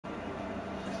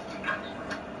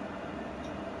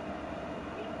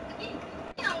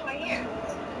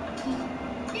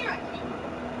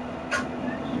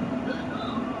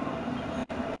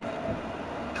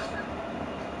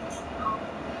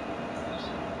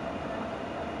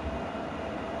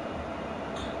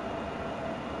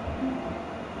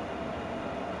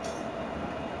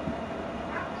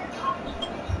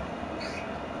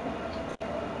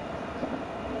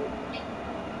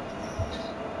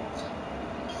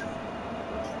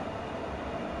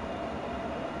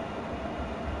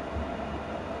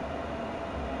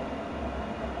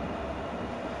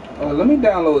Let me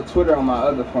download Twitter on my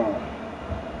other phone.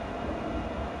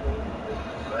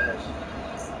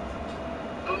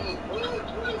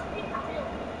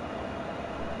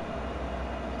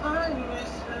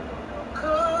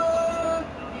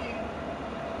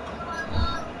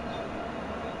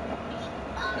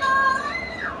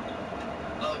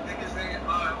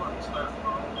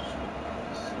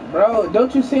 Bro,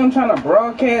 don't you see I'm trying to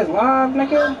broadcast live,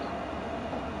 nigga?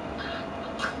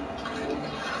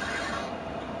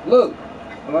 Look,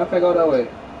 I'm gonna go that way.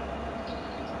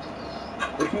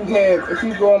 If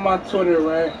you go on my Twitter,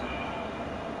 right?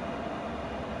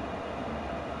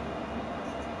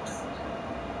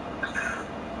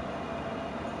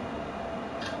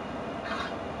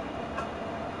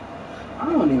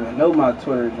 I don't even know my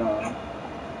Twitter, John.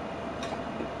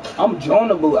 I'm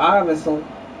joinable, obviously.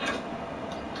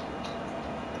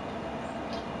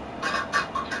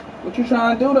 What you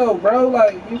trying to do though, bro?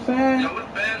 Like, you saying?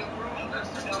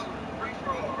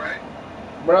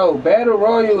 Bro, Battle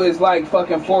Royale is like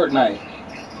fucking Fortnite.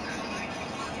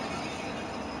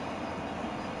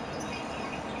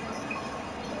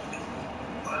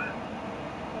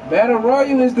 Battle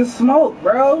Royale is the smoke,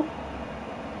 bro.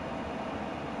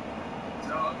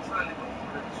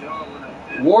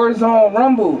 Warzone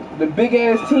Rumble, the big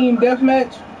ass team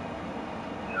deathmatch.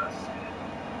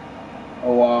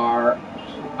 Oh,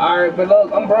 alright, but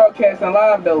look, I'm broadcasting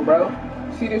live though, bro.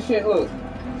 See this shit? Look.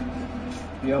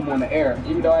 Yeah, I'm on the air,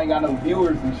 even though I ain't got no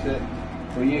viewers and shit.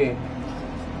 But yeah,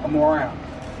 I'm around.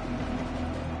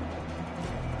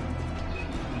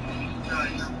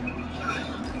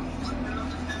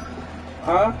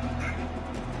 Huh?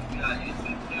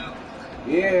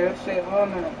 Yeah, that shit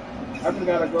on there. I just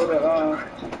gotta go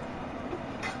to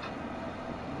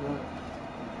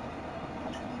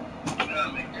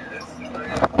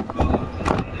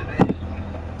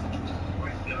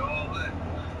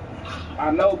I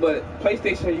know, but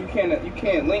PlayStation you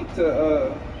can't link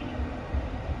to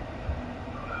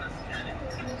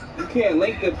you can't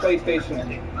link to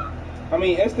PlayStation. I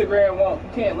mean Instagram won't. You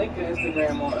can't link to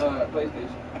Instagram on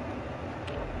PlayStation.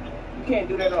 You can't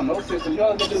do that on no system. You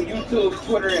only can do YouTube,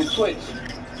 Twitter, and Twitch.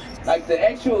 Like the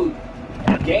actual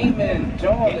gaming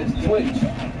joint is Twitch.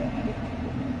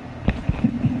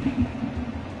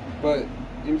 But you know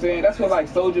what I'm saying? That's what like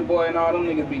Soulja Boy and all them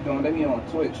niggas be doing. They be on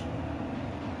Twitch.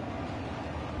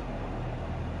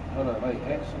 Hold up, like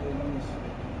actually, let me see.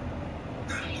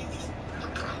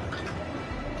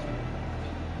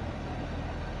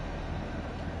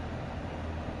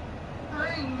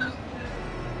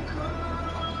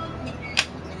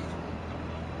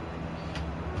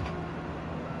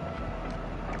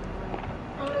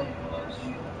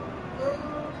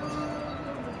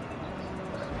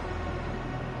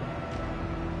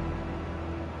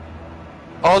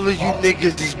 All of you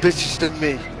niggas is bitches to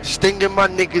me. Stinging my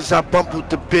niggas, I bump with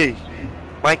the B.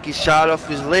 Mikey shot off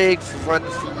his leg for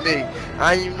running from me.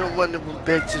 I ain't even the one that went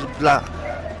back to the block.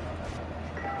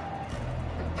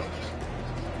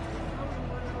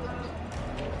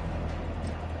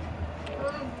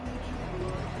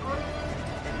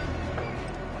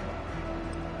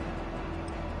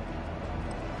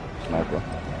 Sniper.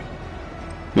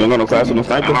 You don't got no class with no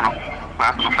sniper?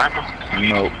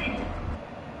 No.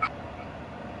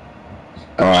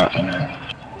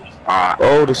 Alright.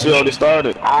 Oh, the shit already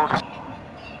started.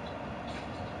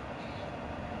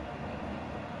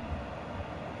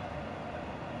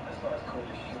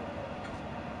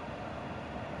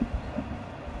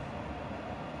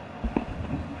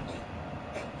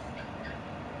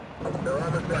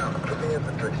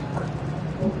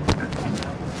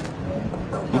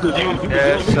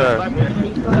 Yes, sir.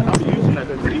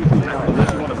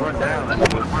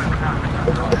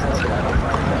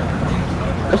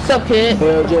 What's up, kid?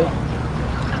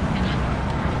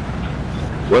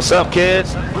 What's up,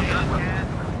 kids?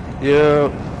 Yeah.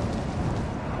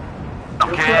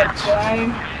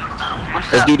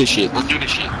 Let's do this shit.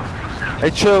 Hey,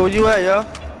 Trill, where you at, yo?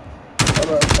 Hold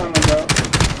up, it's coming, bro.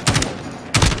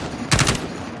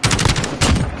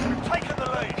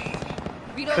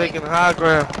 Taking high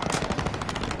ground.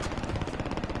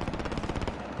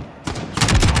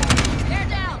 They're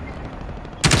down.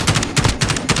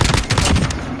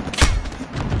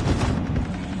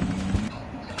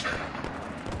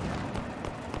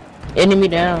 Enemy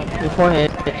down. Your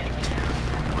forehead.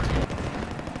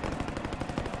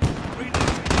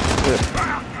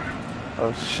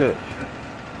 Oh shit.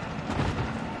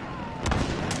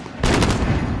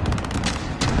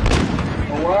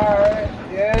 Alright,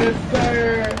 yes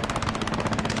sir.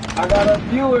 I got a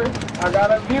viewer.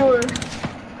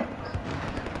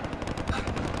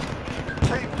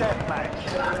 Team deathmatch.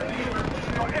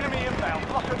 Got enemy inbound,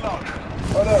 lock and lock.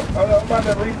 Hold up, I'm about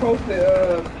to repost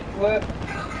it, Flip.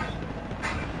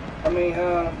 I mean,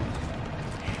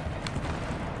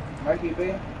 Mikey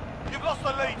B. You've lost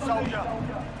the lead, soldier.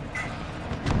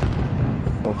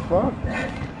 The fuck?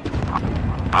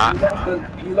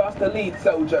 You lost the lead,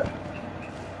 soldier.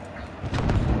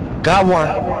 Got one.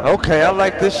 Okay, I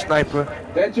like this sniper.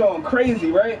 That joint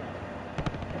crazy, right?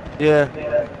 Yeah.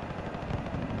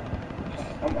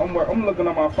 I'm looking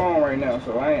on my phone right now,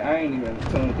 so I ain't even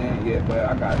tuned in yet, but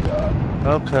I got y'all.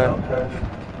 Okay.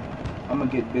 I'm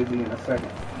gonna get busy in a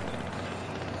second.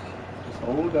 Just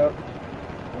hold up.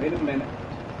 Wait a minute.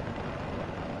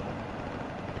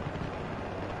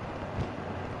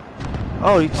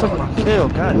 Oh, he took my kill.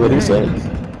 God What damn. he say?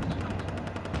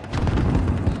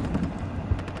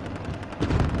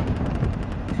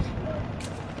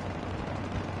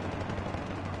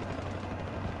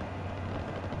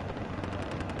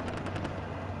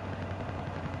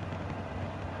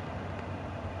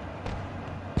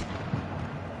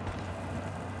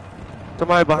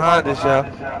 Somebody behind us, y'all.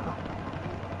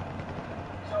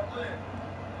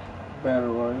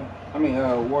 Battle Royale. I mean,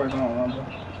 Warzone Rumble.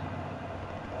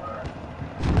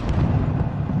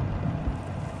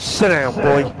 Sit down,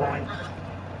 boy.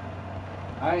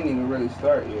 I ain't even really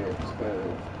start yet,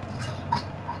 because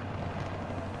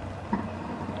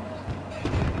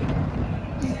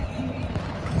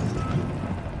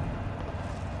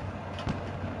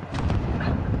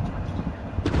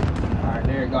alright,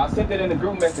 there you go. I sent it in the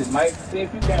group message, Mike. See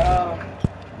if you can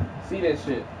see that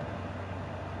shit.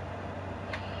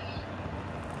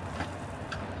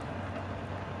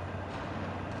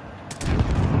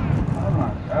 Oh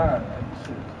my god, like, this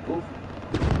shit is goofy.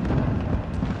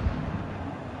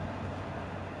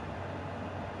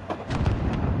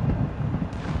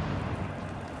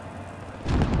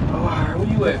 Alright, where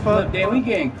you at, Flip? Damn, we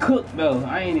getting cooked though.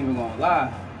 I ain't even gonna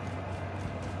lie.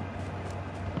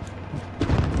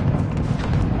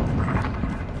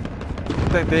 I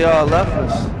think they all left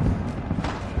us.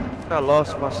 I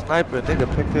lost my sniper.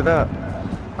 Nigga picked it up.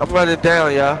 I'm running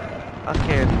down, y'all. I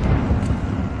can't.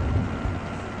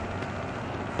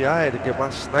 Yeah, I had to get my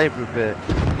sniper back.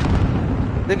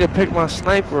 Nigga picked my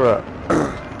sniper up.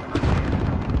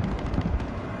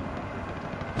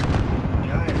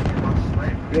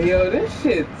 Hey, yo, this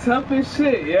shit tough as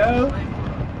shit, yo.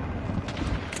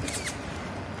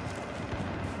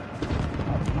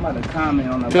 I'm about to comment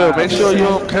on the Dude, live. make sure you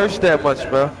don't curse that much,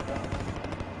 bro.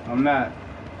 I'm not.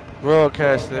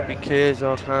 Broadcasting, there be kids,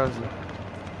 all kinds of.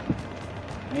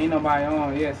 Ain't nobody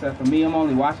on yet except for me. I'm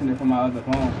only watching it from my other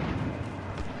phone.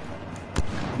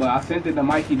 But I sent it to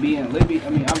Mikey B and Libby. I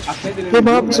mean, I sent it in the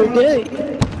group. so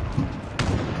good.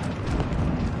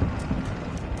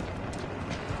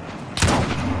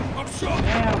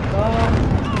 Damn, dog.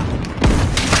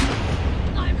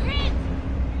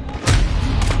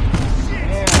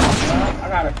 Damn, dog. I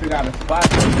gotta figure out a spot.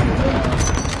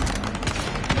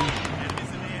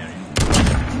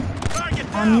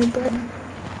 On you, bud.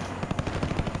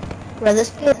 Where this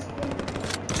pit?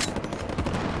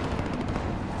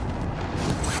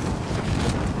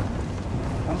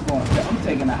 I'm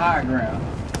taking the high ground.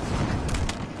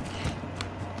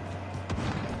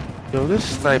 Yo, this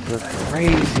sniper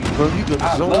crazy, bro. You can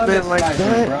I zoom love in this like sniper,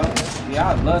 that? bro. Yeah,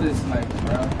 I love this sniper,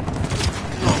 bro.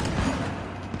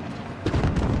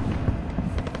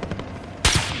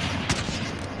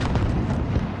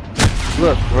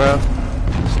 Look, bro.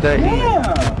 Stay in.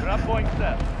 Yeah. Grab point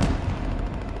step.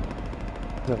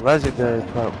 The legendary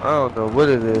pump. I don't know what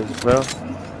it is, bro.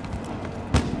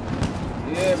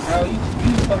 Yeah, bro.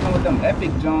 You fucking with them epic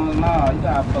Jones. Nah, you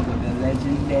gotta fuck with the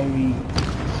legendary.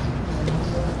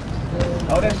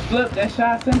 Oh, that's Flip. That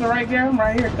shot sender right there. I'm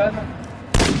right here, cousin.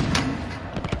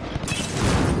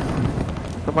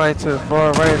 Somebody to the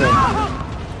far right of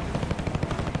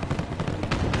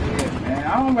Yeah, man.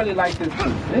 I don't really like this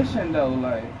position though.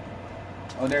 Like,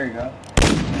 oh, there you go.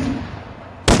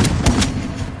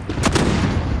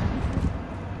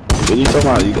 What you talking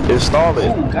about? You install it.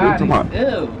 Oh What you God, talking about? he's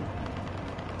ill.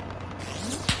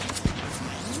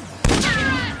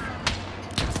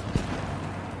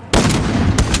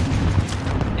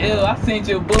 Ew, I seen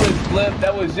your bullets, Flip.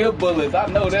 That was your bullets. I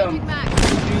know them.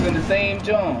 Using the same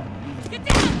John.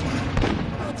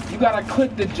 You gotta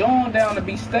click the John down to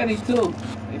be steady too.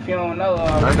 If you don't know.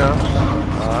 I know.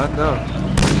 I know.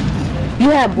 You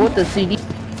have bought the CD.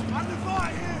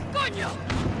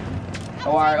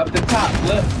 Oh, alright, up the top,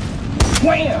 Flip.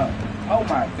 Wham! Oh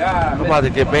my God. I'm about to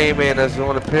get main man that's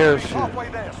on the parachute. Halfway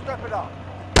there, step it up.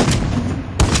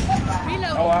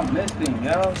 Oh, I missed him,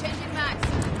 yo.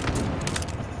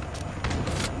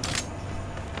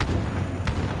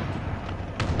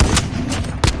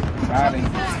 Got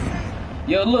him.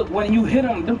 Yo, look, when you hit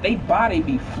them, they body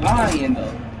be flying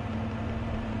though.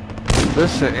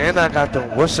 Listen, and I got the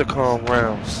what's it called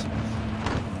rounds.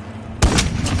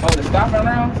 Oh, the stopping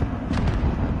rounds?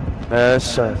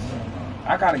 Yes, sir.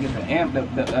 I gotta get the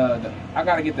I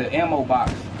gotta get the ammo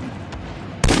box.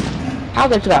 I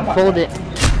bet you got folded.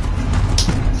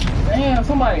 Damn,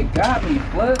 somebody got me,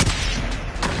 Flip.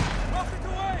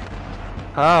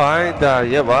 Oh, I ain't died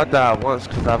yet, but I died once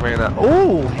because I ran out.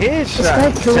 Ooh, This headshot.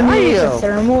 guy killed me with a Damn.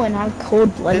 thermal and I'm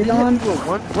cold-blooded Did he on. hit you with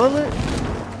one bullet?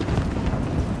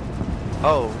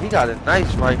 Oh, he got a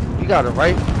nice rifle. He got a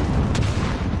rifle.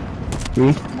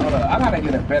 Hold up, I gotta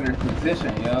get a better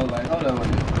position, yo. Like, hold up with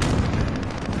it.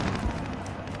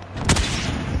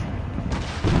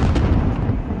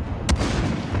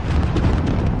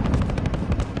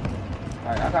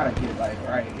 Like, I gotta get like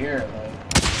right here, like.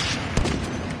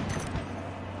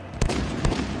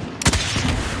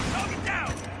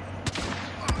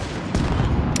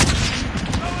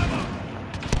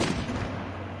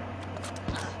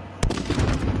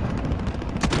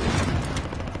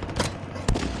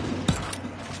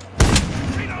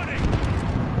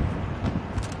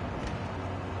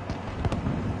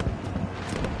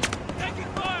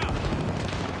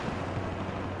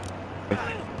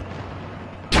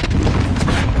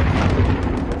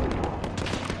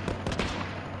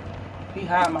 He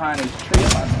hiding behind this tree.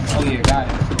 Oh yeah, got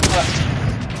it.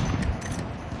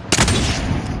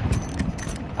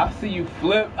 I see you,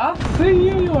 Flip. I see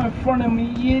you. You in front of me,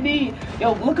 yiddy.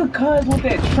 Yo, look at Cuz with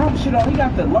that Trump shit on. He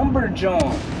got the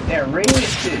lumberjaw. That red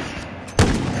shit.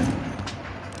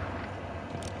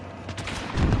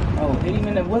 Oh, hit him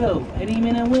in the willow. Hit him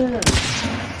in the willow.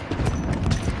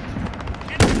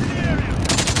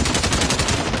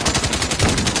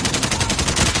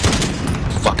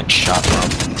 Fucking shot, bro.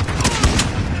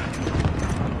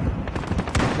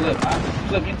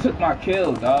 Flip, you took my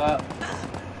kill, dog.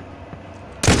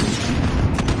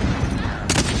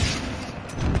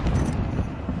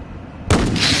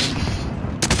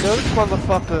 Yo, this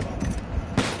motherfucker.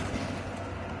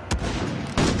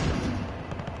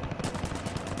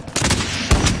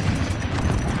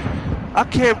 I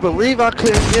can't believe I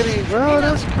couldn't get him, bro.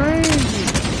 That's crazy.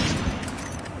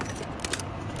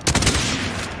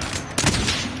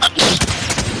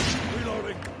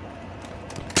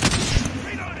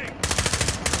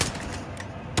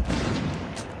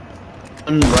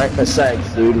 I'm right beside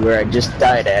food where I just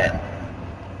died at.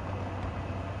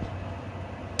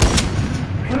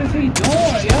 What is he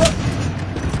doing, yo?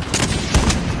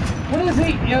 What is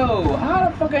he? Yo, how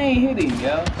the fuck I ain't hit him,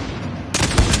 yo?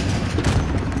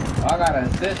 Oh, I got an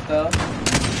assist, though.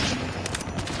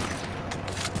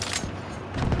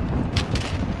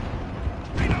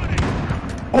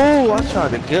 Oh, I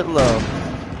tried to get low.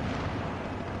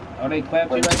 Oh, they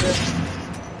clapped you right there?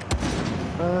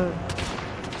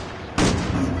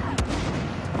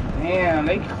 Damn,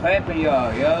 they clapping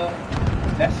y'all, yo.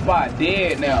 That spot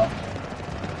dead now.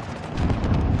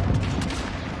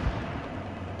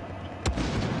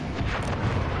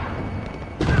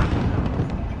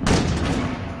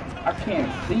 I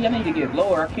can't see. I need to get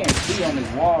lower. I can't see on this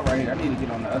wall right here. I need to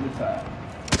get on the other side.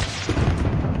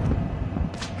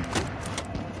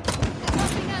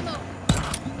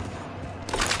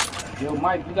 Yo,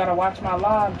 Mike, you gotta watch my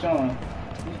live, John.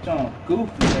 This John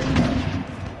goofy right now.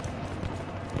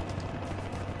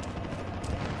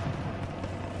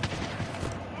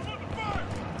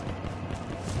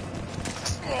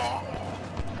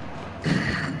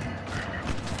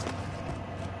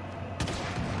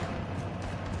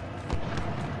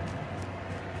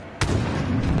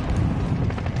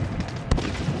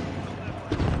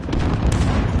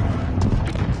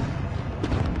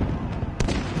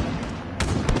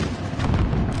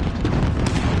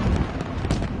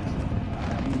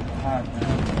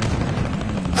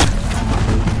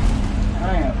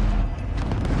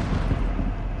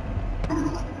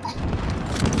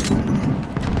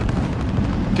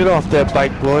 Get off that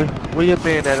bike, boy. Where your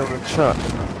man at on the truck?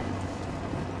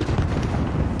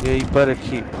 Yeah, you better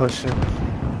keep pushing.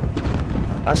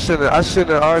 I send an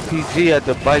RPG at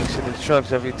the bikes and the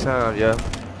trucks every time, yeah.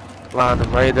 Line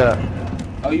them right up.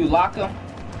 Oh, you lock him?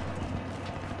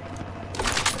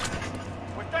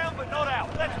 We're down but not out.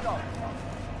 Let's go.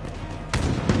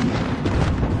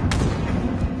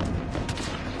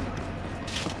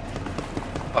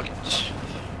 Fucking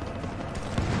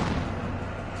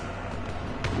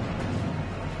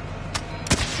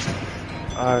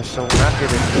Alright, so when I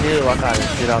get a kill, I gotta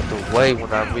get out the way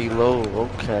when I reload.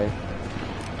 Okay.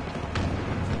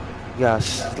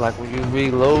 Yes, like when you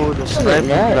reload the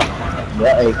sniper,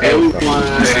 Let's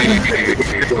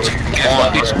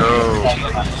go.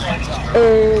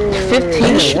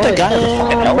 15 shoot the guy.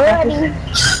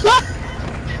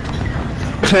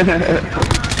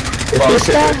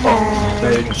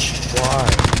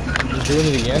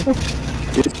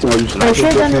 I should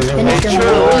have done this finisher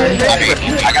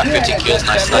I got 15 kills.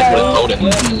 Nice sniper loaded.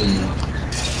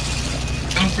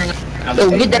 Oh,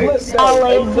 get that.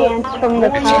 solid dance from the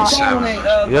top.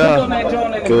 Click on that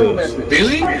joint in the group message.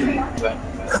 Really?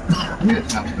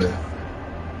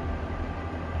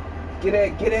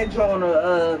 Get that joint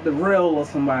on the real or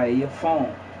somebody, your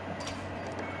phone.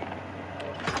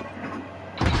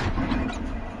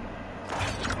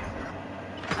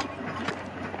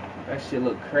 That shit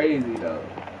look crazy though.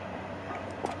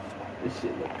 This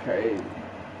shit look crazy.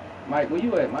 Mike, where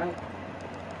you at, Mike?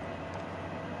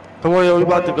 Come on, yo, we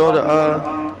about to go to,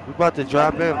 we about to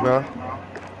drop in, bro.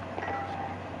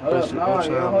 Hold up, no,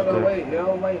 yo, hold on, wait,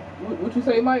 yo, wait. What you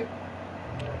say, Mike?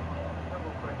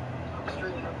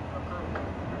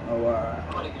 Oh,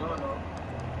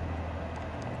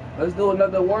 let's do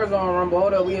another Warzone rumble.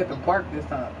 Hold up, we at the park this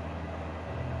time.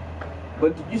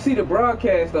 But you see the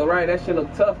broadcast though, right? That shit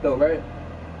look tough though, right?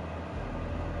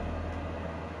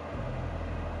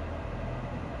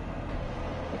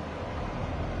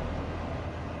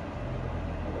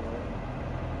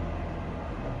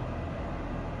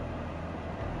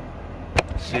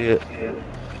 See it.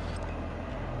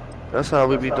 That's how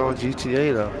we be doing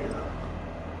GTA though.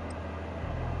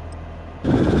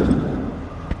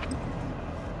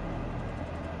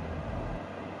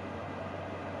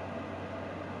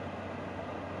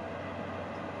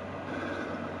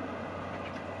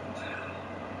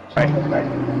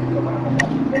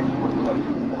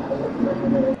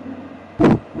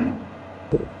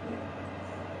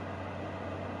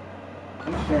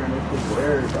 I'm sharing this shit with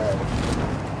everybody.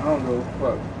 I don't give a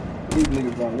fuck. These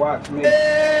niggas gonna watch me.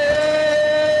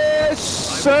 Yes,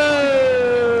 sir.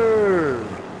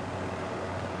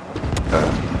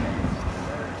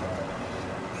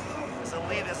 The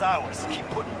lead is ours. Keep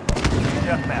putting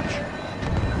deathmatch.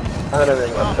 I don't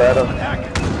think I'm better. Attack.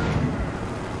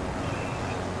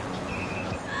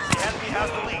 The enemy has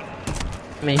the lead.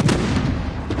 Me.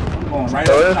 I'm going right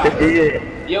up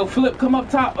top. Yo, Flip, come up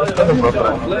top. Flip. Flip, come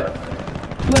up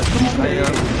here.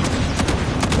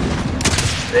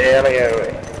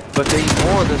 But they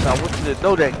warned us. I want you to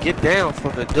know that. Get down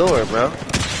from the door, bro.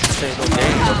 This ain't no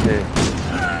game up here.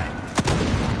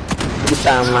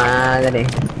 Puta madre.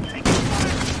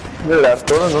 Left,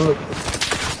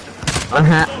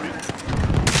 Ajá.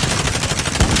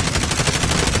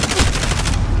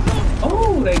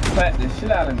 Oh, they clapped the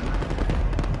shit out of me.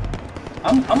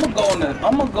 I'm gonna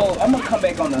come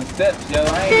back on the steps, yo. I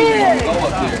ain't even gonna go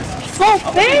up here. I'm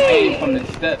gonna aim from the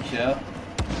steps, yo.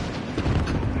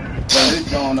 Bro, this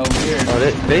going over here. Oh,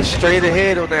 they straight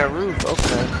ahead on that roof.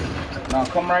 Okay. Now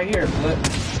come right here, Flip.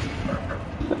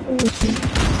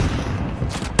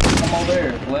 Come over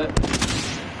here, Flip.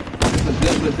 It's a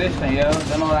good position, yo.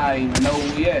 They don't even know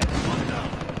where we at.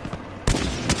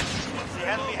 The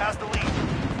enemy has the lead.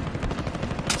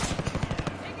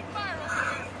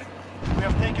 We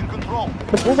have taken control.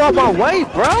 Move out my way,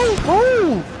 bro.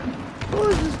 Move. Who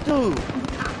is this dude?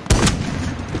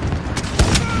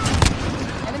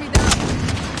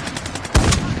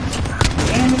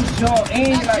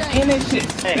 And this shit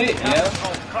spit, yo.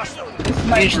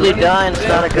 Usually dying's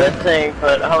not a good thing,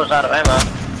 but I was out of ammo.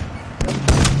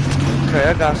 Okay,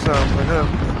 I got something for him.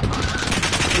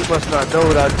 He must not know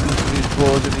what I do to these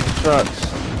boys in these trucks.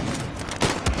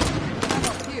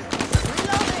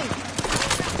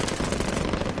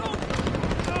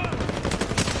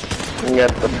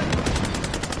 Yep.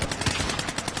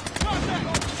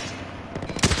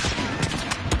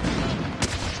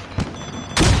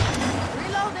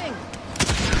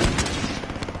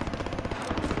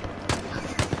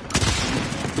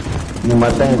 No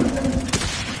matan.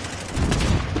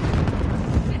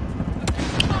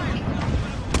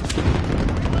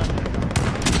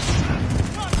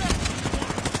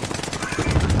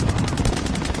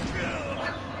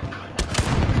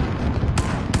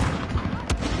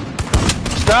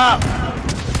 Stop!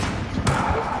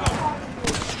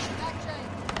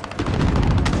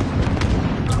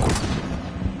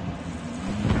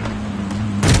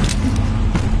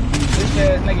 This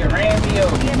ass nigga ran me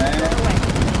over, man.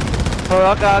 Oh,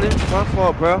 I got him. My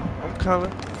fault, bro. I'm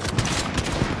coming.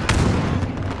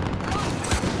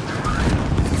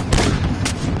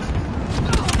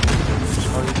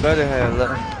 Oh, you better have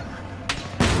left.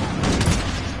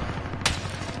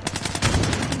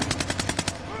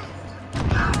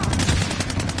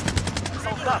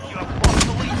 Soldat, you have lost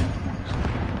the lead.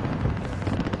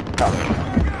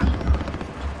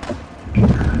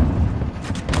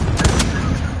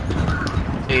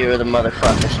 You were the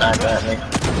motherfucker sniper at me.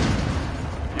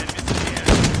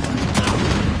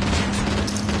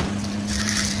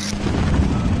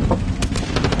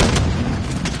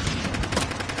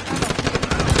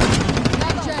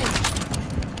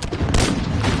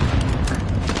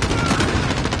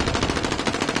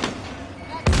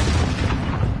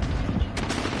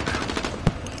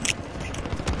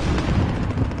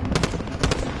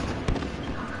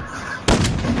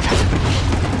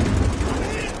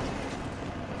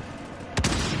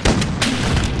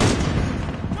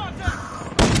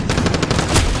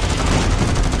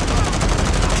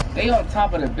 They on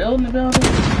top of the building?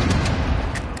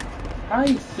 How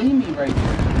you see me right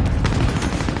there?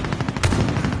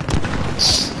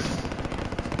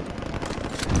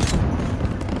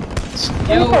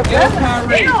 Yo,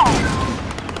 Kyrie.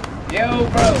 Yo,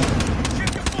 bro.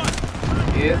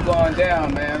 Yeah, it's going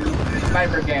down, man.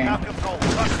 Sniper game. I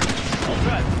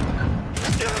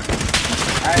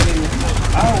ain't even.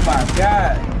 Oh my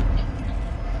god.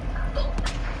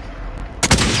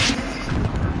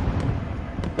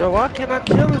 Yo, why can't I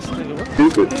kill this nigga?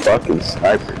 Stupid fucking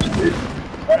snipers, dude.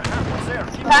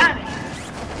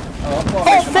 Oh,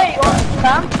 say what?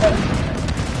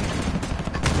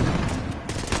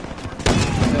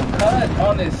 The cut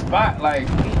on this spot, like,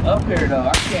 he up here though.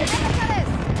 I can't.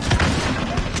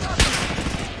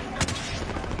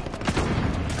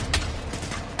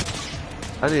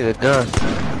 I need a gun.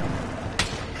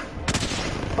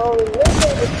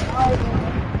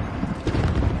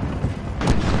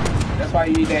 That's why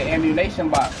you need that ammunition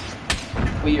box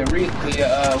for your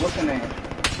what's the name?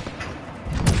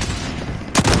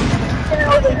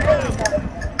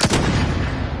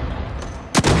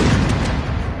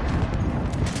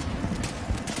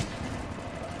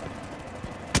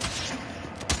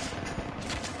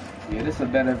 Yeah, this is a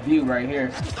better view right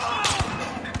here.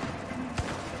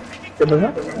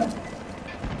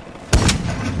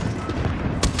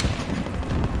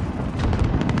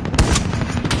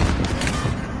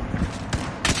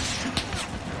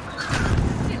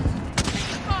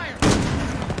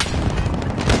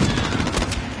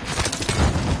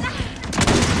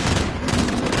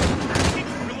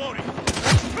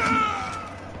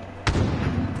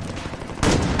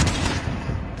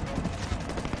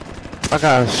 I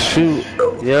gotta shoot.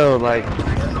 Yo, like,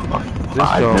 this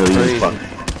joint crazy.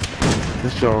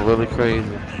 This joint really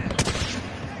crazy.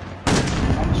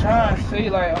 I'm trying to see,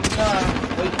 like, I'm trying to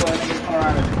wait for a nigga to come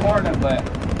around this corner, but...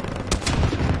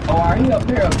 Oh, are he up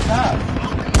here up top?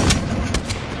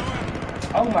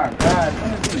 Oh my god,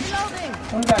 as soon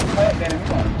as I clap that, he's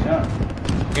gonna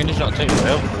jump. Can this not take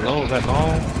forever to load back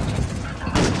on?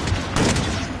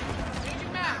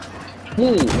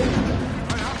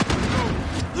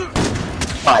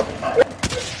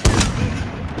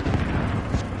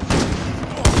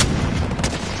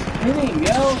 Hit him,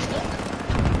 yo!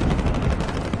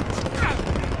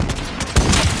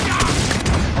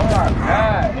 Oh my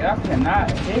god, I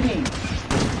cannot hit him.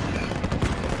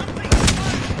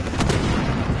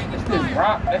 It's this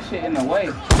rock, that shit in the way.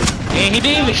 And he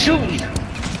didn't even shoot me.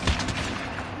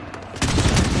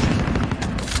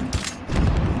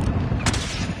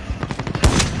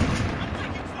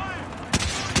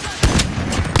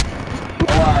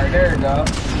 Alright, there you go.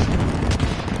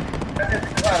 I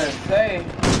gotta say.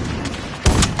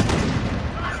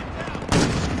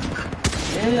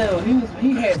 Ew, he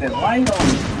had the light on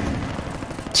me.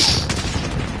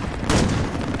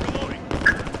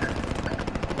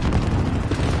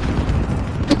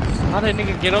 How that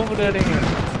nigga get over there then?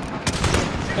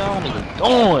 What nigga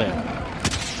doing?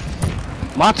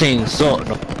 My team suck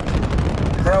though.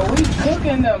 Bro, we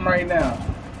cooking them right now.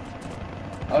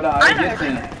 Oh no, it's this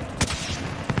team.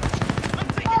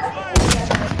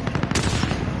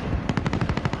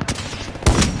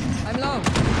 I'm low.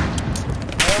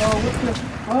 Oh, what the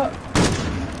fuck?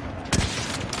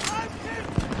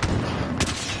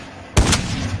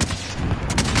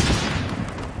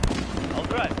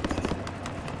 Alright.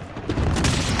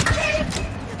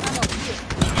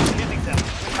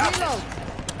 Reload.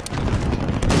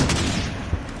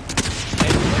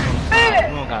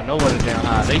 We don't got nowhere to down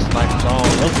high. They snipers all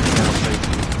over the down place.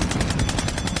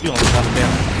 You don't got them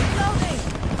down.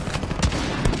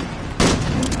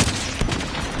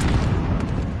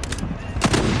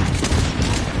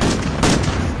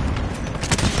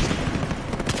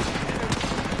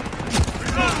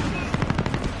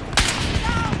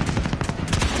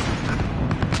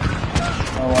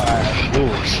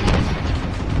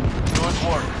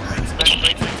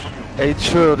 Hey,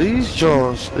 Trill, these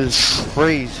Jones is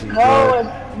crazy, No,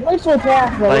 bro. it's so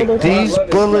fast, bro. Like, these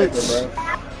bullets,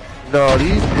 no,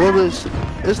 these bullets,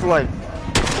 it's like,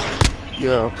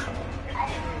 yo.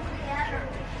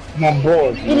 My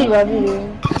boy. Really love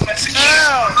you.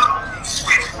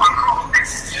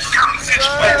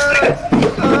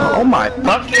 Oh my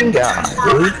fucking god,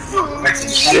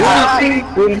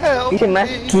 dude. Help Ese más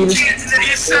me. kills.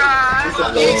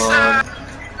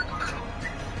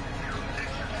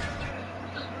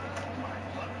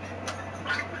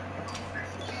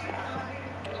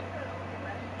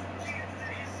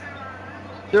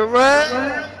 You're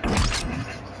right.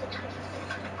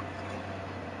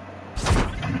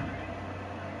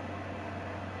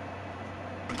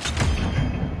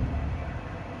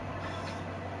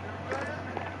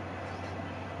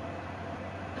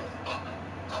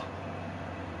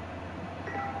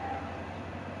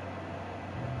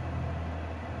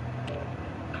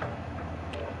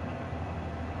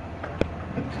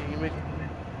 Can you make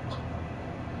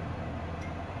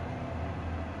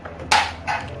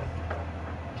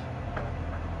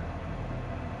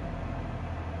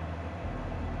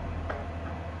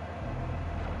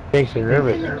Thanks for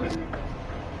nervous.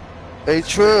 Hey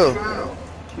Trill,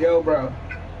 Yo, bro.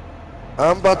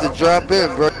 I'm about to drop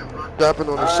in, bro. Dropping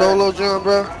on the solo jump,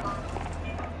 bro.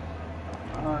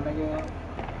 Nigga.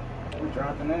 We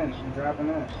dropping in. We dropping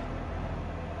in.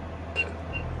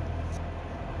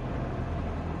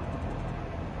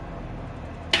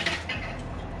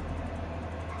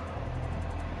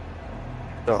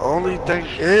 The only thing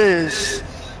is,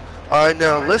 alright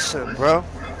now listen, bro.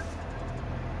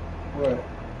 What?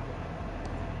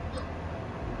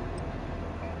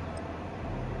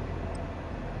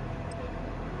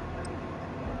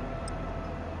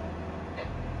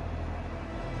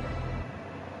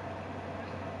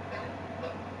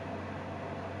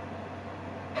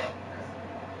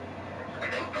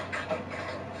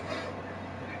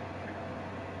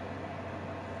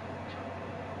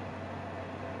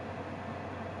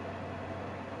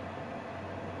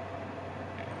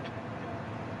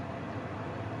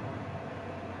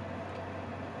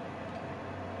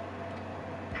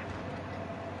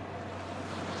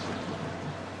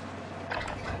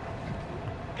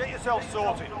 Get yourself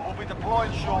sorted. We'll be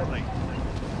deploying shortly.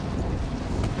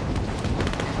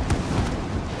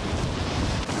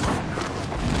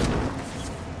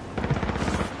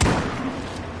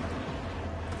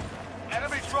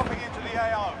 Enemies dropping into the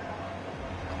AO.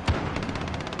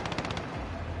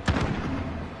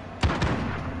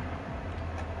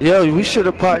 Yo, we should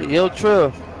have yo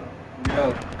Trill. Yo.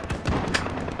 You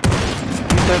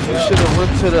think we should have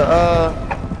went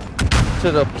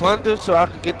to the plunder so I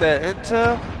could get that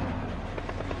intel?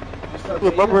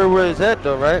 Remember where it's at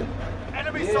though, right?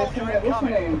 Enemy Yeah, soldier what's your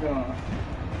incoming. name doing?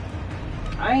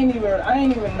 I ain't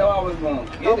even know I was gonna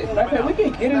get it. Matter of fact, we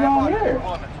can get it on here.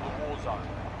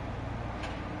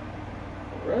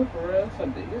 For real, it's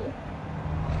up to you.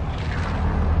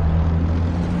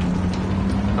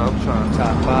 I'm trying to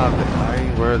top 5 it. I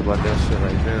ain't worried about that shit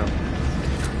right now.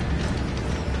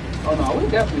 Oh no, we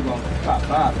definitely gonna top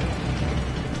 5 it.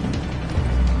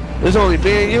 There's only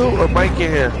me and you or Mike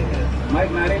in here?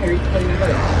 Mike not in here, he's playing it up.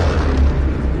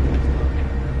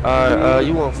 Alright,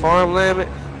 you want farmland?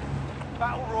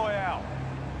 Battle Royale.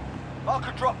 Mark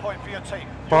a drop point for your team.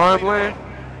 Farmland?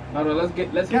 No, let's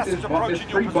get Gas this is approaching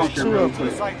free your bunker position real to the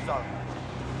quick. safe zone.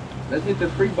 Let's get the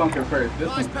free bunker first. This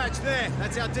Nice one, patch there.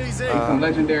 That's our DZ. some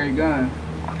legendary gun.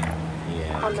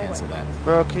 Yeah, cancel that.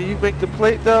 Bro, can you make the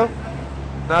plate though?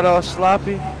 Not all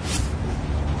sloppy?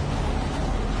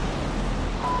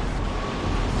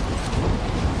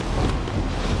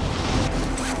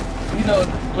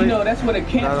 You know that's where the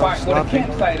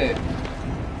campsite is.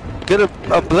 Get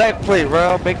a black plate,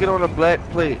 bro. Make it on a black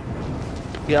plate.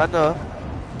 Yeah, I know.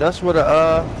 That's where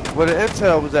the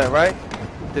intel was at, right?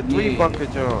 The 3 bunker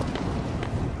joint.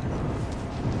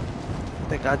 I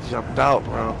think I jumped out,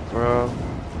 bro.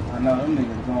 I know them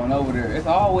niggas going over there. It's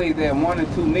always that 1 or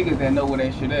 2 niggas that know where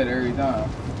that shit at every time.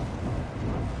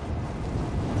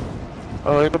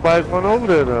 Oh, ain't nobody going over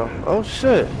there though. Oh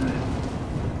shit.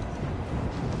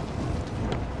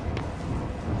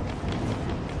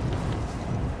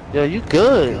 Yeah, you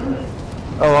good.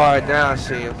 Oh, alright, now I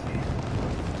see him.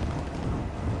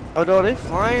 Oh no, they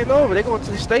flying over. They going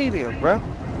to the stadium, bro.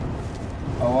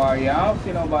 Oh, yeah, I don't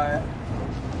see nobody.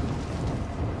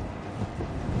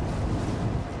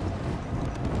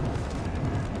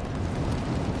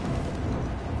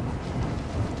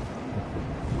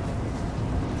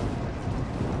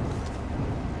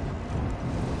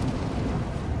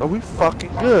 Oh, we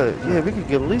fucking good. Yeah, we could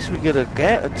get, at least we get a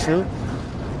gat or 2.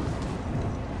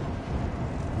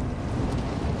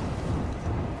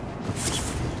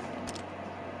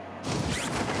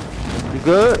 You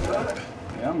good?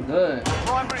 Yeah, I'm good.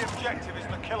 Primary objective is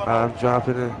to kill them. I'm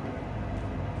dropping in.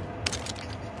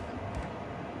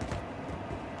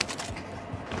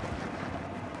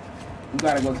 We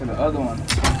gotta go to the other one.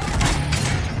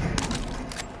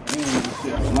 We ain't need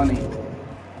shit for money.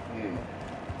 Yeah.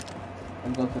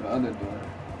 Let's go to the other door.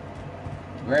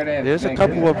 Grab that. There's a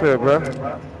couple up here, bro.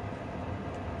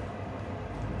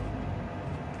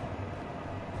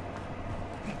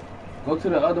 Go to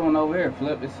the other one over here,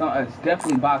 Flip. It's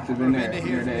definitely boxes in there.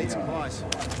 Here for need supplies.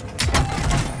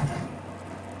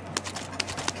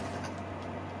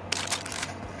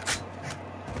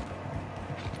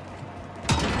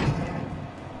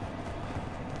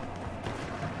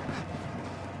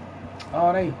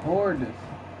 Oh, they hoard this.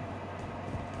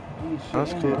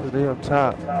 That's cool, cause they up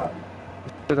top.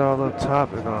 Shit all up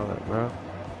top and all that, bro.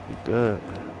 You good.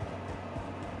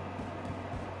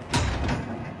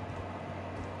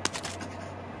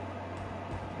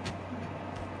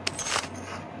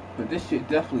 But this shit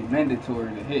definitely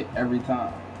mandatory to hit every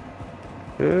time.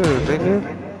 Yeah, nigga.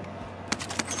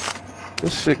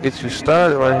 This shit gets you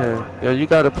started right here. Yo, you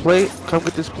got a plate? Come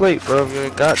get this plate, bro. If you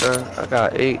ain't got none, I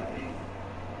got 8.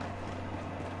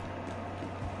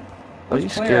 Oh, you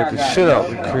scared the shit out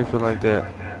of me creeping like that.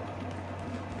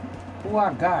 Who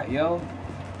I got, yo?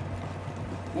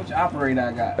 Which operator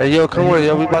I got? Hey, yo, come on,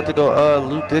 yo. We about to go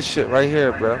loot this shit right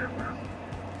here, bro.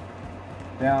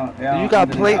 Down. You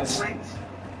got plates?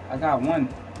 I got 1.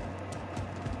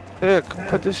 Here, come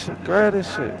put this shit. Grab this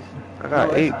shit. I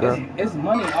got 8, bro. It's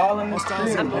money all in this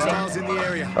crib, in the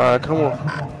area. Alright, come on.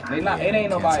 They not. It ain't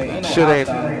nobody. Ain't no shit ain't.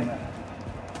 That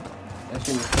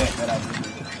shit was set that I just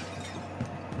did.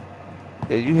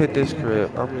 Yeah, you hit this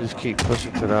crib. I'm gonna just keep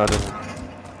pushing to the other one.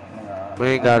 We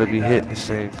ain't gotta be hitting the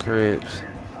same cribs.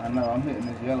 I know, I'm hitting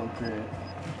this yellow crib.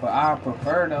 But I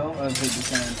prefer, though, us hit the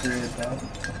same crib,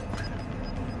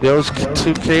 though. Yo, it's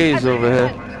 2 Ks over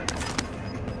here.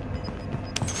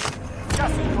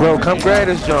 Bro, come grab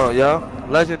this joint, yo.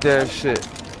 Legendary shit.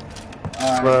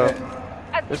 Bro,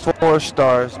 it's 4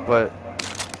 stars, but...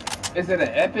 Is it an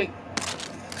epic?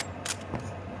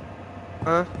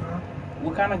 Huh?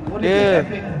 What is it,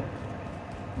 epic?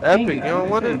 Epic, you don't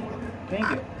want it? Ping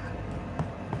it.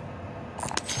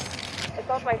 It's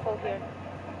not my fault here.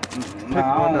 Nah, I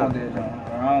don't want this, I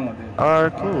don't want this.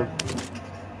 Alright, cool.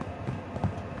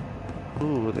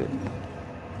 Cool with it.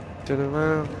 Turn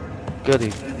around.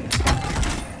 Goody.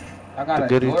 I got the a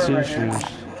goody door 2 right shoes. here.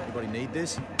 Anybody need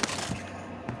this?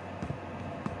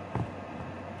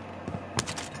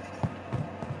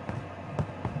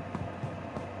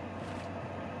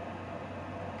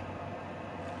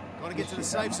 Gotta get to the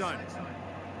safe zone.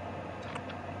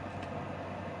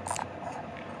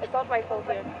 It's not my fault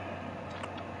here.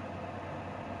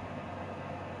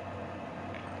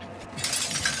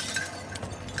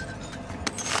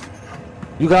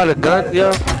 You got a gun,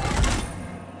 yo?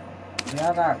 Yeah,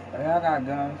 I got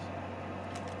guns.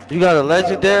 You got a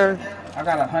legendary? I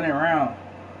got 100 rounds.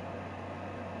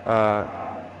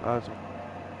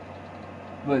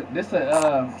 But this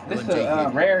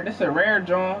a rare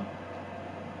John.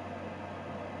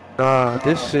 Nah,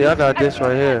 this shit, I got this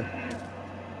right here.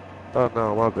 Oh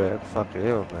no, my bad. Fucking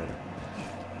hell, man.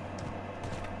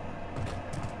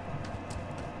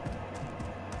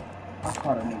 I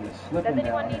caught a nigga slipping Does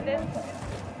down anyone need here. this?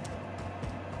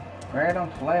 Grab them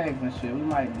flags and shit. We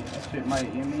might get that shit.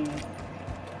 Might, you mean?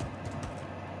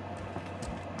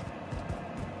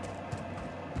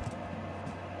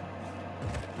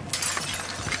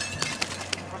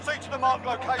 Proceed to the marked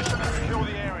location and secure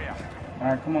the area.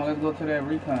 Alright, come on, let's go to that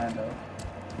recon though.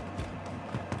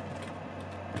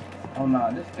 Oh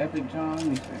nah, this epic John, let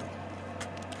me see.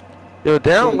 Yo,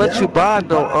 they don't let you buy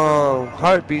no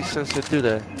heartbeat sensor, do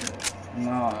they?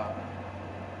 Nah.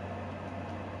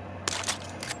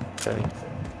 Okay.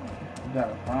 You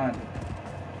gotta find it.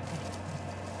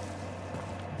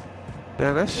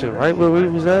 Damn, that shit right where we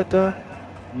was at though?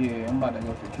 Yeah, I'm about to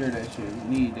go secure that shit.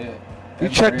 We need that. You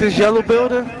checked this yellow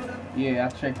building? Yeah, I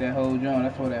checked that whole joint.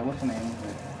 That's what that, what's the name of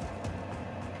it?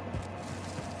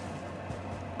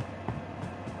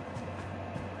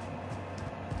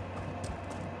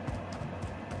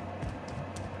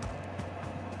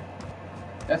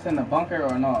 That's in the bunker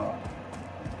or no?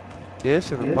 Yeah,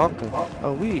 it's in the bunker.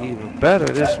 Oh, we even better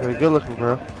this way. Good looking,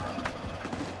 bro.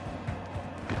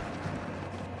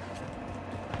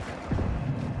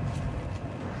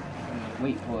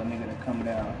 Wait for a nigga to come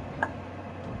down.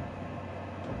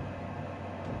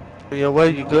 Yo, way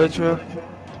you good, Trill?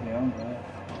 Yeah, I'm good.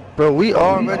 Bro, we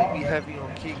already be heavy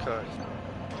on key cards.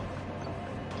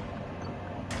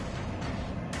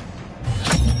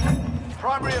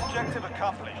 Primary objective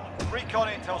accomplished. Recon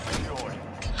intel secured.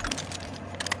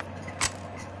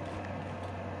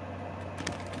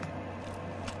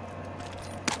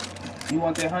 You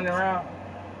want that 100 round?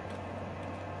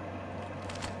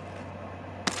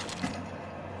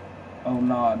 Oh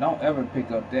no, don't ever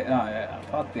pick up that.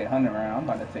 Fuck that 100 round. I'm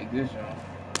about to take this joint.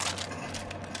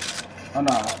 Oh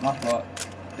no, my fault.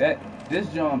 This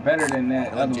joint better than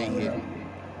that other one. Bro.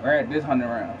 Right, this 100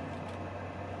 round.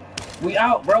 We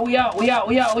out, bro. We out. Yeah,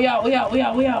 we out,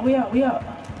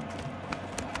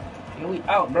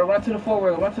 bro. Run to the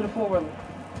four-wheeler.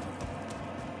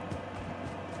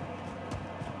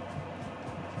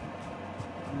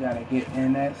 We gotta get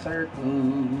in that circle.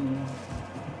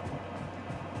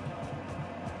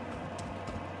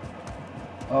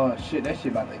 Oh shit, that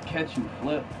shit about to catch you,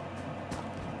 Flip.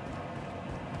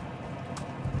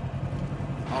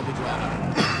 I'll be driving.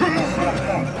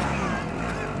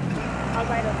 I'll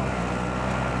ride him.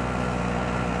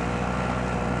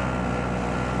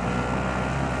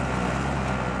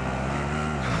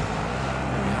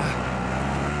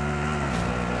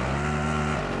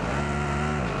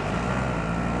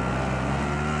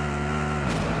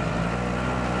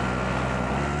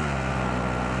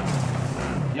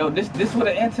 Yo, this where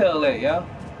the intel at, yo.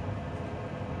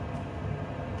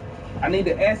 I need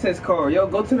the access card, yo.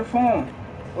 Go to the phone.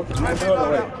 Go to my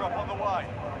brother. Wait.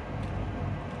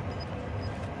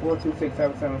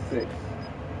 426-776.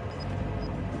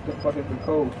 What the fuck is the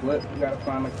code, Flip? You gotta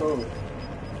find the code.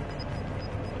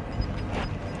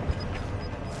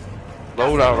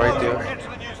 Loadout right there. Get to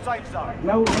the new safe zone.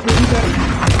 No, what you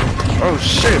got? Oh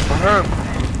shit, behind me.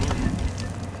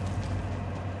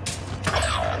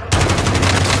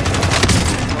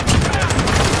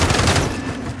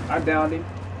 I downed him.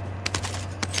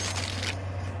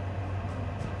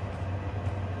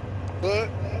 Good.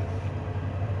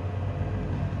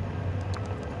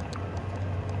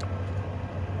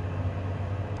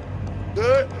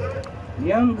 Good.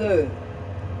 Young good.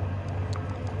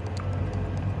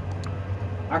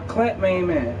 I clapped main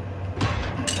man.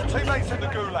 Teammates in the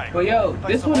gulag. But yo,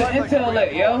 this where the intel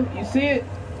at, yo. You see it?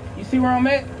 You see where I'm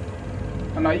at?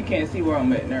 Oh no, you can't see where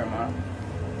I'm at. Never mind.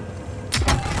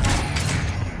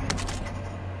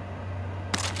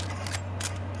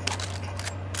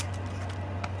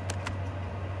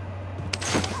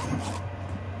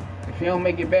 If you don't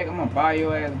make it back, I'm gonna buy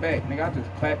your ass back. Nigga, I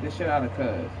just clap this shit out of cuz. Be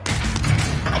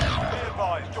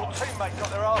advised, your teammate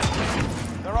got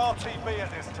their RTB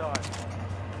at this time.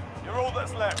 You're all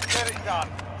that's left. Get it done.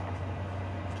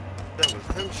 That was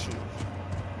him shooting.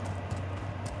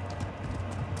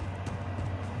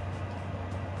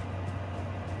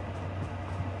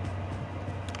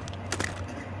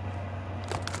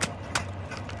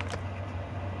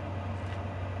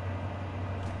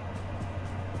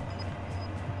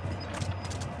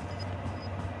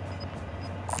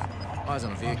 Eyes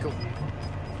on a vehicle.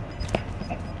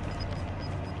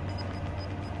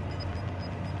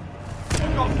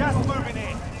 You've got gas moving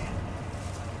in.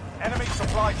 Enemy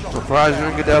supply shop. Surprised you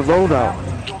didn't get that loadout.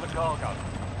 Secure the cargo.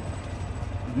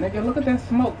 Nigga, look at that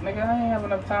smoke, nigga. I ain't have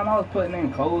enough time. I was putting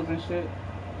in codes and shit.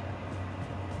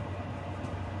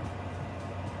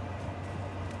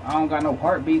 I don't got no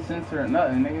heartbeat sensor or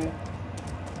nothing, nigga.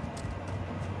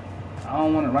 I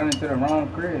don't want to run into the wrong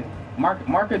crib.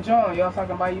 Mark a John, y'all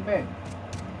talking about you back.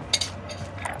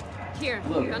 Here,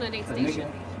 Look, on an 8 the station.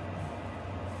 nigga.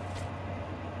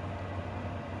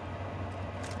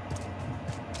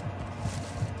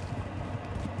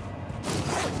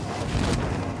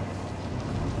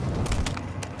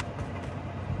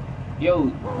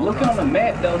 Yo, look on the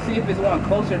map though, see if it's one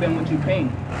closer than what you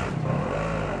pinged.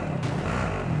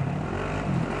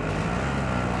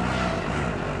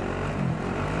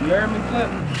 You heard me, Flip?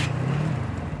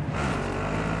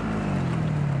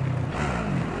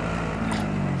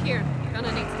 Here, on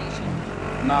an 8 station.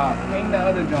 Nah, ping the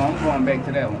other John. I'm going back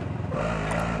to that one.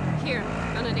 Here,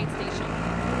 on an 8 station.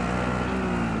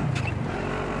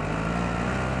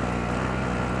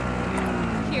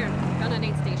 Here, on an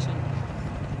 8 station.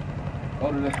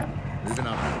 Go to this one. Moving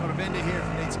up. Got a vendor here if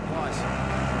you need supplies.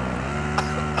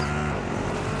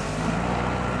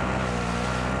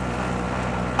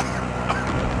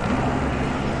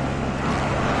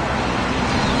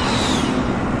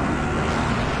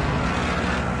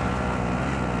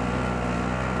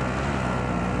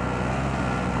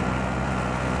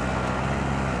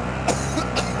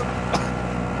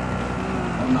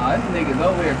 Oh nah, this nigga's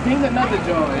over here. Ping another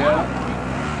joint, yo.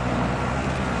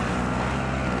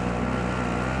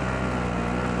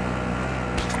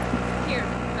 Here,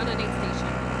 on an 8 station.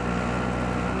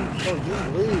 Oh, you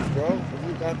leave, bro.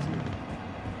 You got to.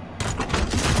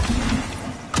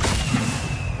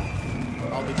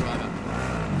 I'll be driving.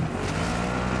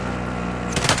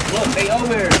 Look, they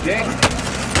over here, Jack.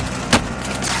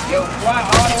 Yo, fly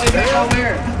all the way back over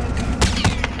here.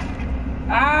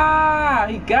 Ah,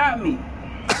 he got me.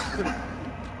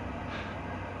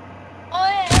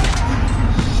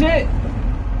 shit!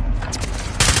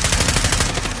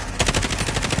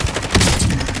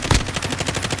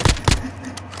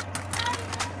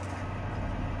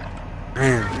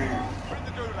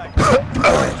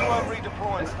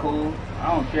 That's cool.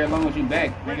 I don't care as long as you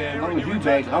back, nigga. As long as you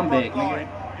back, I'm back, nigga.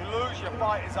 You lose, your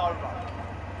fight is over.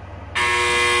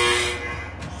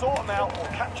 Sort them out or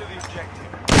capture the objective.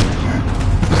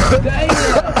 Damn!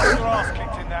 Your ass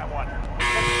kicked in that one.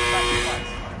 Take it back to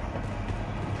base.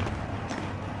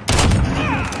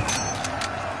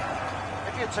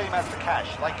 If your team has the cash,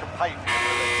 they can pay for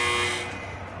your release.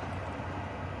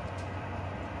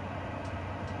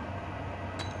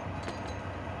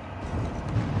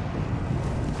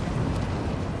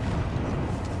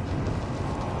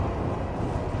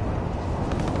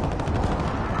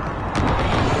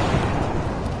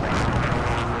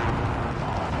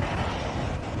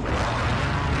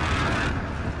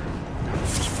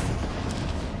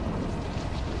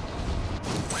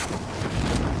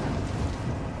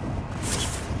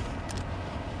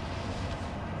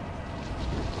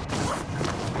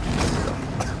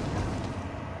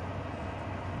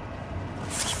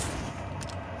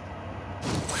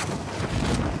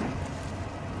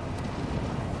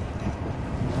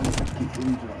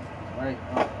 Right.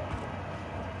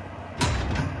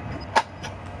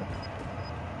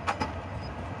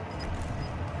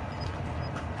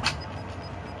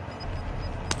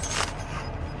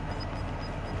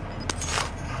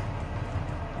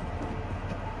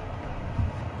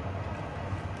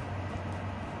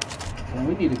 Man,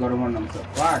 we need to go to one of them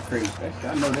supply crates.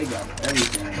 I know they got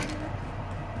everything in there.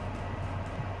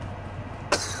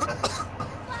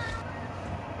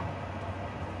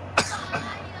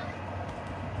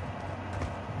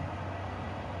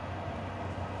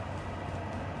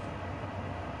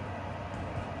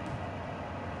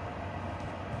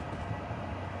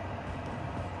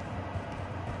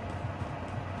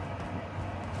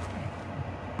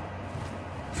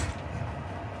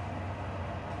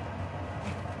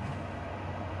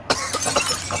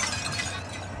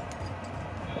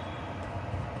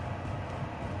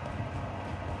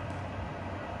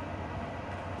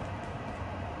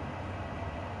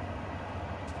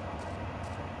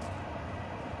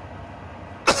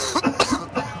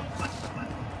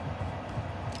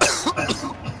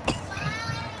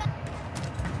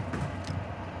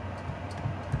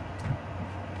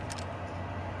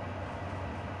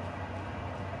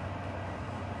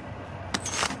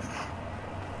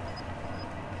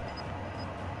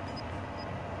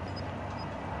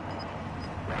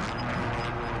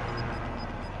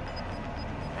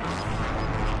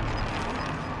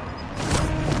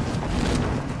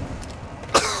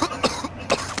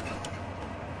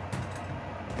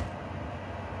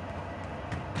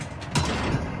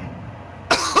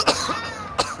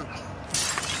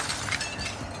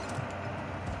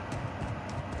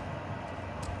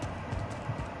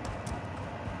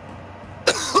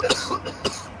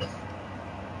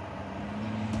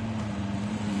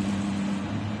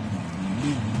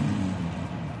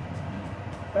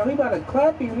 Bro, he about to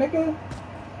clap you, nigga.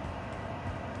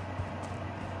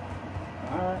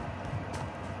 Alright.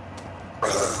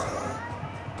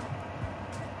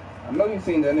 I know you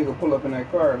seen that nigga pull up in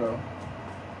that car, though.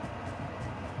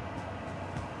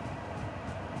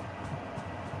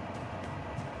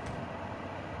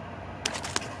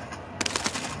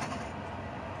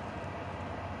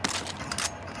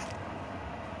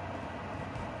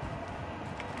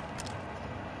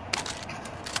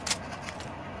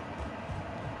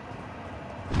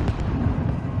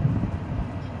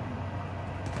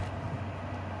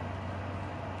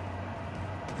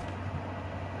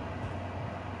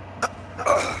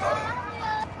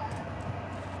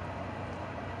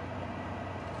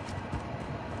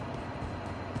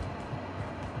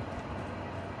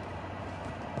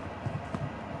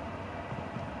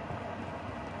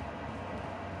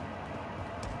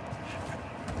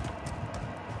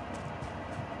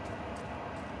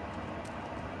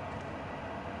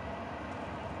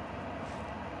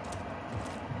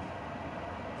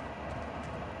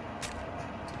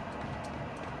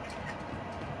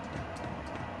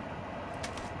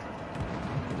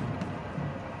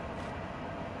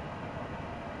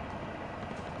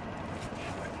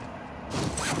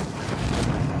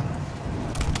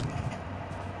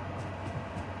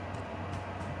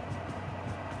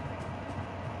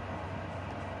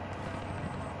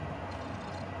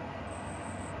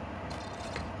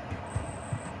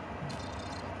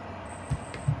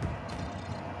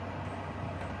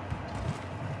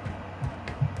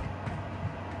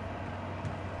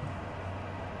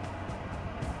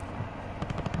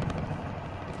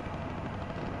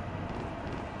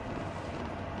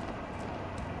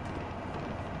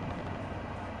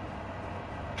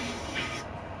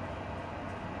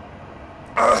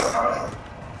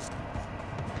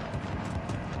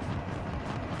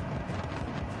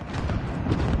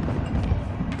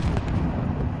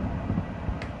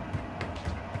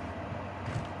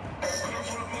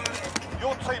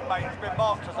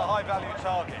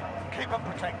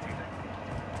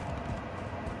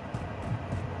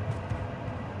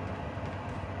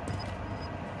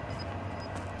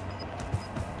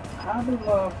 How do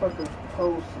motherfuckers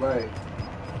post like?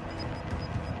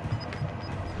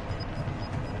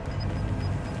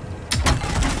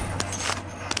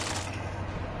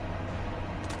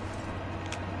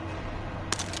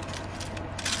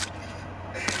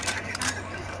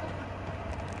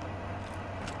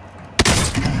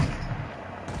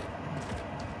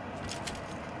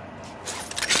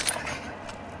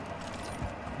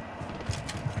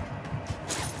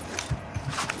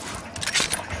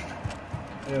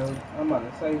 I'm about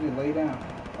to say, just lay down.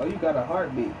 Oh, you got a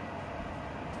heartbeat.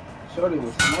 Shorty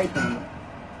was sniping.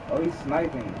 Oh, he's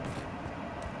sniping.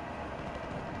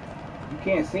 You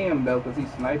can't see him though, cause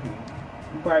he's sniping.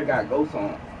 You probably got ghosts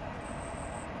on.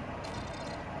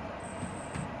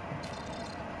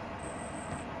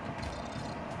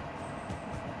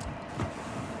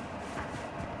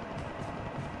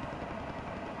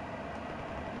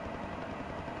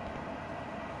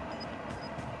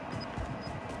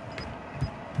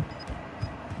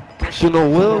 You know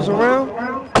Will's around?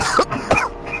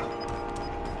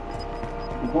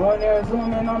 Go in there and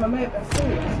zoom in on the map and see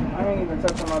it. I ain't even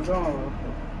touching my drone real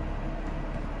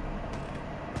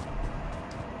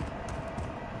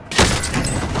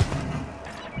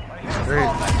quick. Great.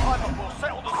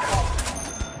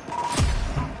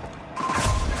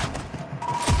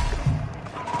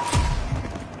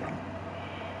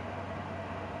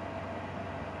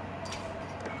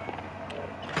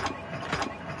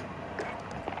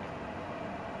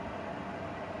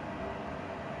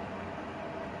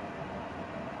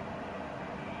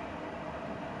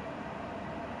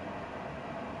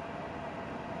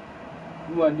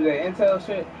 You wanna do that intel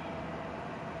shit?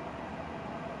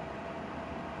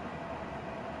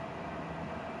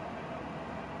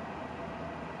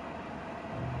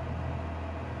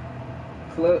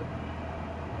 Flip.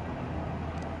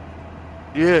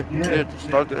 Yeah,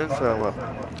 start the intel up.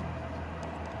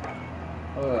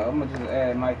 I'm gonna just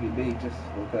add Mikey B just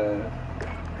because.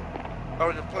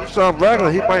 Oh, the first time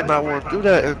regular, he might not want to do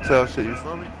that intel shit, you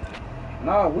feel me?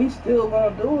 Nah, we still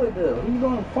gonna do it though. He's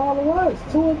gonna follow us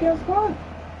 2 against 1.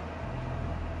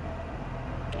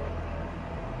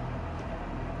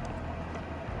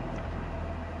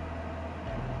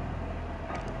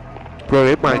 Bro,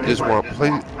 they might just want to play.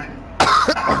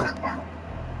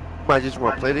 Might just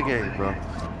want to play the game, bro.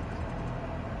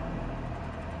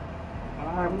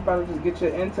 Alright, we about to just get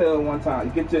your intel one time.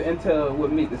 You get your intel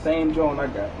with me, the same drone I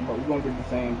got. But we gonna get the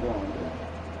same drone.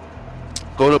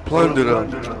 Dude. Go to plunder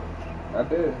them. I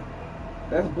did.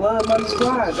 That's blood money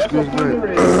squad. That's what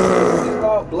plunder is. It's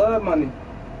called blood money.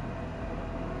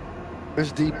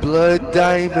 It's the blood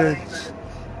diamonds.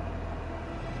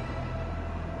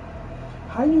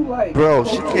 How you like? Bro,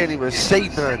 she can't even say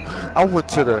nothing. I went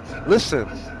to the, listen,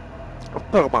 I'm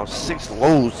talking about 6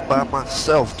 loads by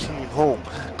myself, came home,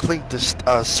 cleaned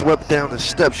the, swept down the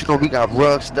steps. You know, we got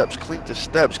rug steps, cleaned the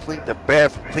steps, cleaned the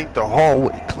bathroom, cleaned the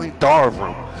hallway, cleaned our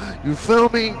room. You feel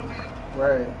me?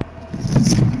 Right.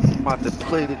 I'm about to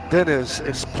play the dinners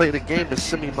and play the game and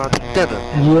send me my dinner.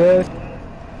 Yeah.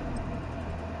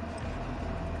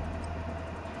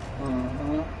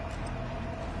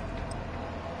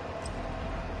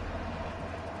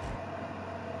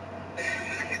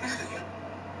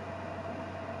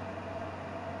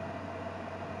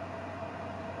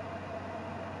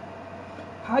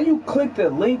 How you click the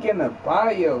link in the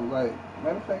bio? Like,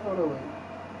 matter of fact, hold on, wait.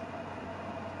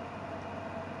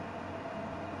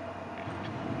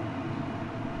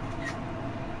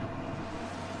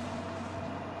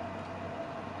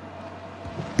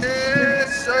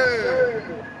 Yes, sir.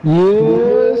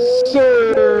 Yes,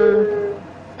 sir.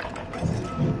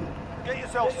 Get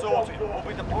yourself sorted. We'll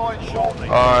be deploying shortly.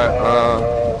 Alright,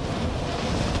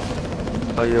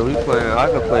 oh yeah, we playing, I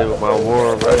can play with my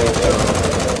war already,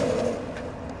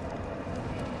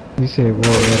 You said war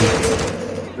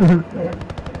ready.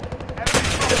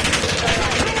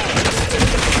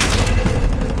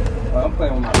 I'm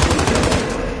playing with my.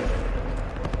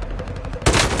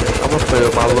 I'm gonna play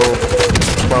with my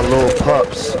little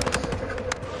pups.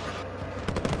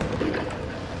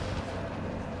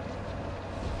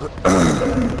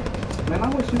 Man, I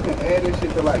wish you can add this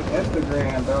shit to like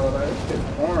Instagram, though. Like, this shit's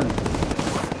corny.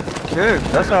 Ken,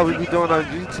 that's how we be doing our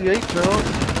GTA, bro.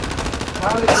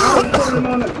 How they put it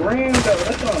on the gram, though?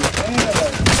 That's what I'm saying.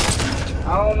 Like, I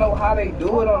don't know how they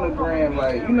do it on the gram.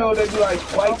 Like, you know, they do like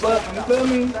swipe up. You feel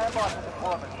me?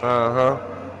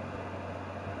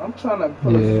 I'm trying to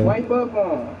put a swipe up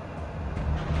on.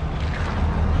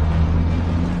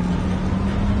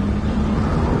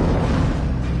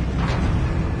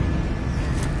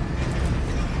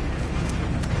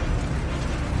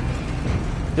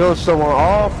 Yo, so when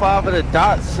all 5 of the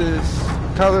dots is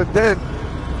colored in,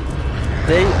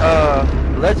 they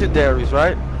legendaries,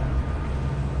 right?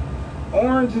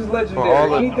 Orange is all legendary.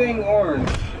 of- Anything orange.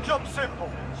 Job simple.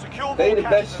 Secure They more the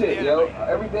cash best than the shit, yo. enemy.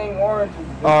 Everything orange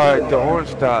is Alright, good. the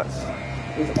orange dots.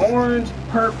 It's orange,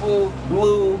 purple,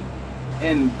 blue,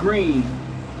 and green.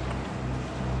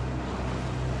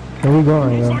 Where we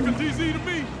going, yo? We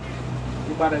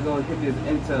about to go hit this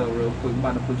intel real quick. We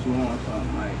about to put you on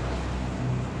something, like.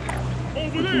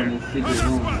 Put you in this secret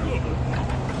room real quick.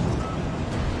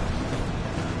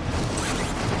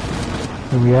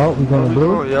 Are we out? We going to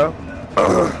blue? Oh, yeah.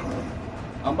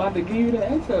 I'm about to give you the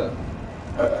intel.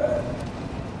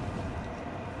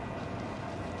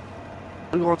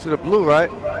 We going to the blue, right?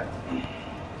 Yeah,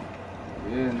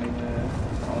 nigga.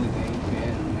 It's the only thing you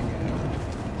can, nigga.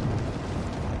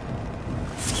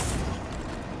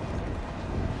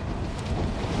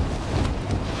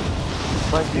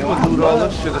 Like, you Yo, would I do all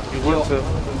love- this shit if you yo, want to.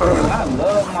 I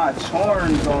love my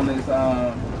charms on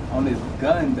this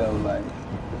gun though, like,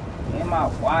 and my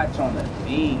watch on the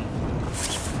thing.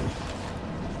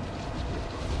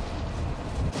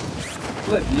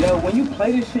 Look, yo, when you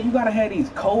play this shit, you gotta have these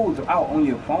codes out on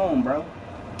your phone, bro.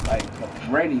 Like,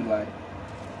 ready, like.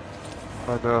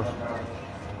 I know.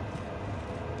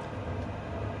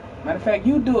 Matter of fact,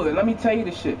 you do it. Let me tell you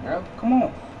the shit, bro. Come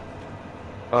on.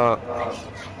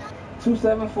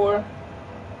 274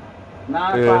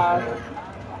 95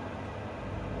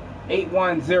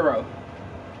 810.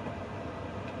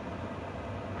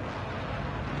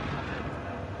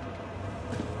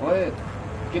 Go ahead.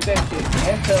 Get that shit.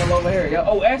 Intel over here, yo.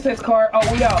 Oh, access card.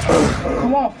 Oh, we out.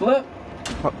 Come on, Flip.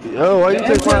 Yo, why you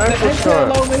take my access The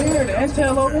intel card? over here. The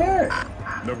intel over here.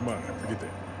 Never mind. Forget that.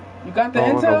 You got the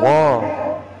On intel? the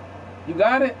wall. You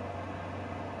got it?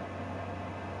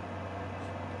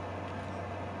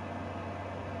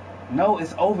 No,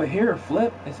 it's over here,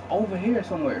 Flip. It's over here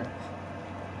somewhere.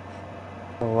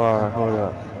 Oh, alright, hold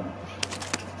up.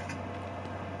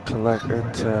 Collect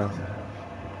intel.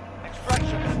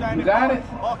 Extraction is standing You got by.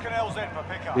 it? Marking L's in for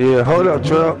pickup. Yeah, hold up,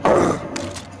 Trill.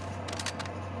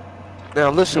 Now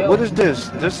listen, Yo. what is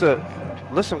this? Listen,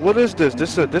 what is this?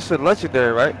 This a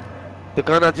legendary, right? The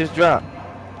gun I just dropped.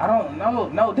 I don't know.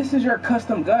 No, this is your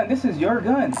custom gun. This is your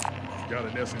gun. Got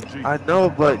an SMG. I know,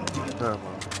 but never mind.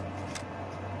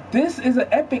 This is an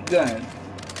epic gun.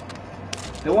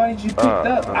 The one that you picked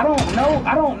up. I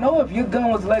don't know if your gun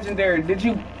was legendary. Did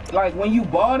you, like, when you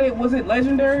bought it, was it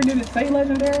legendary? Did it say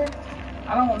legendary?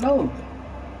 I don't know.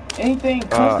 Anything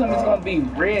custom is gonna be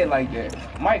red like that.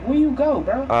 Mike, where you go,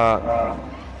 bro?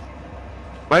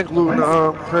 Mike looting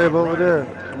the crib over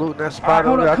there. Looting that spot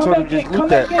over there. I told him just loot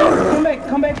that.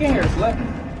 Come back in here, Slip.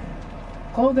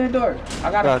 Close that door.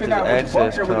 I gotta Got figure out this which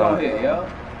access bunker we gonna card. hit, yo.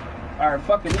 Alright,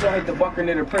 fuck it. We gonna hit the bunker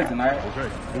near the prison, alright? Okay.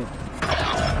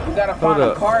 We gotta Hold find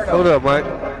a up. car, though. Hold up, Mike.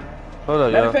 Hold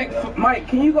up, Matter yo. of fact, Mike,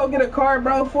 can you go get a car,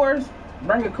 bro, for us?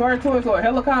 Bring a car to us or a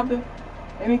helicopter?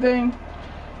 Anything?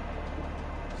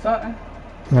 Something?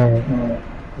 Alright,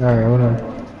 hold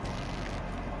on.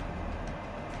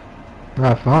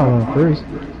 I found one first.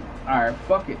 Alright,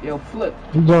 fuck it. Yo, Flip.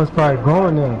 You joint's probably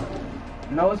going there.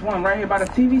 No, it's one right here by the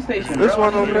TV station, This bro.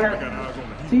 one over there?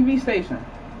 TV station.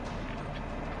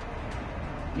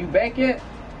 You back yet?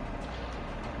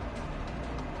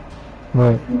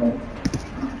 Right.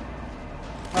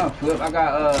 Oh, Flip, I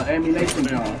got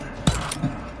ammunition on.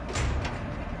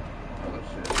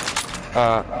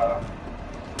 Oh, shit.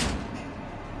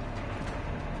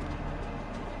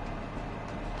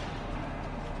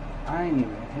 I ain't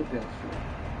even hit that shit.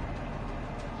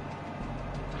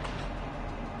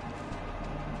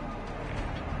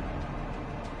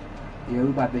 Yeah, we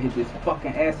about to hit this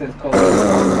fucking access code.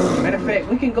 Matter of fact,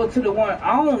 we can go to the one.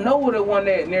 I don't know where the one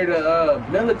that near the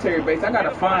military base. I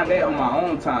gotta find that on my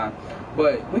own time.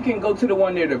 But we can go to the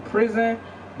one near the prison,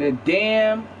 the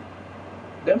dam.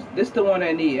 This the one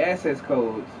that need access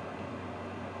codes.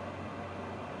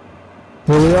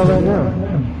 Where we all at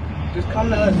now? Just come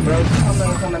to us, bro. Just come to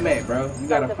us on the map, bro. You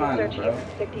gotta find us, bro.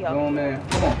 Come on, man.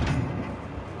 Come on.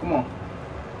 Come on.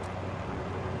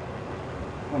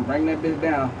 Come on, bring that bitch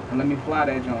down and let me fly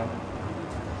that joint.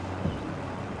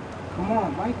 Come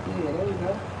on, Mike. Yeah, there you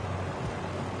go.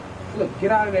 Look,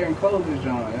 get out of there and close this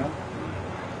joint, yo.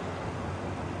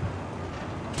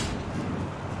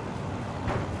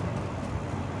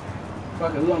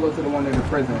 Fuck it, we gonna go to the one near the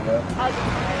prison, yo. Yo,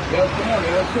 come on,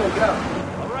 yo. Chill, get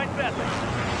out. All right,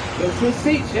 Bethany. Yo, switch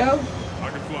seats, yo. I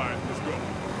can fly. Let's go.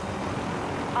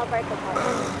 I'll break the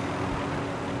car.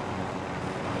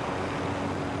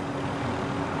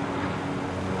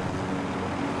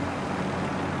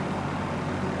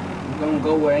 Gonna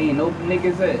go where ain't no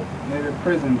niggas at. Near the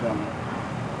prison zone.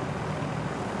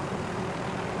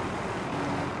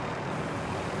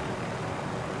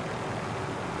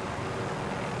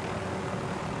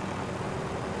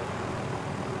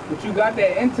 But you got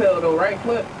that intel though, right,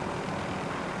 Clip?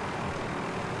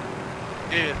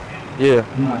 Yeah.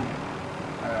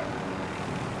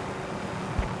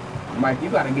 Mike, you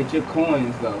gotta get your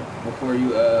coins though before you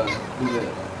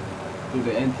do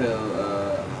the intel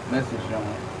message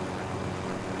on.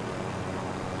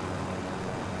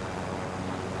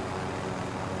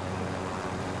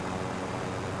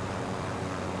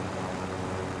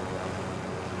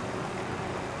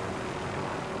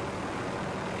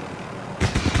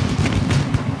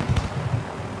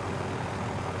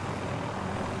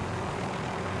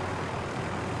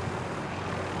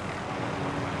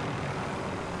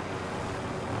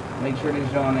 Make sure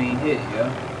this John ain't hit,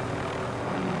 yeah?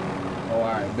 Oh,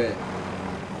 alright, bet.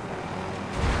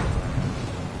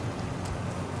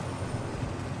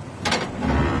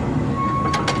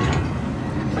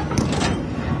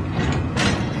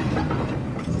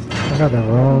 I got the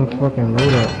wrong fucking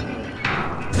load up.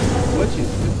 Switch it.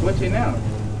 Just switch it now.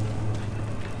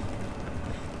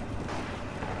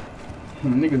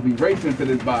 Niggas be racing to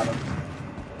this bottom.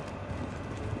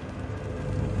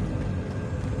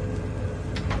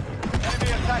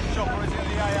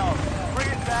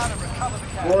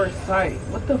 Foresight.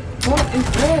 What the fuck is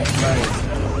that? Like,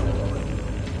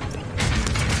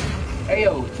 hey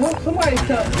yo, somebody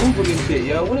tell Google this shit,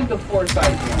 yo. What is the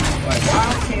foresight thing? Like,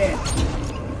 why can't?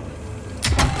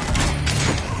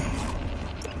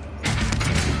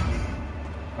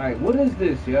 Like, what is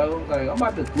this, yo? Like, I'm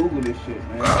about to Google this shit,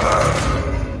 man.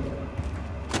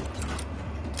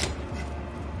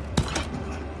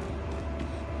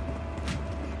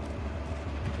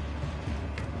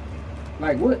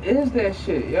 Like, what is that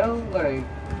shit, yo? Like,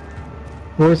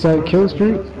 Where's that Kill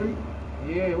Street?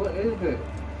 Yeah, what is it?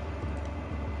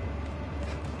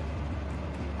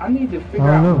 I need to figure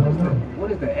out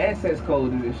what is the access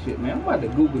code to this shit, man. I'm about to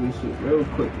Google this shit real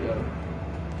quick, yo.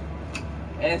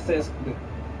 Access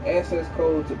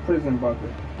code to prison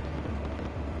bunker.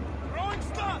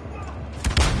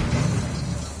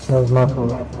 That was my fault.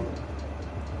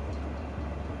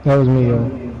 That was me, yo.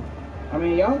 I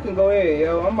mean, y'all can go ahead,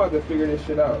 yo. I'm about to figure this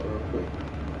shit out real quick.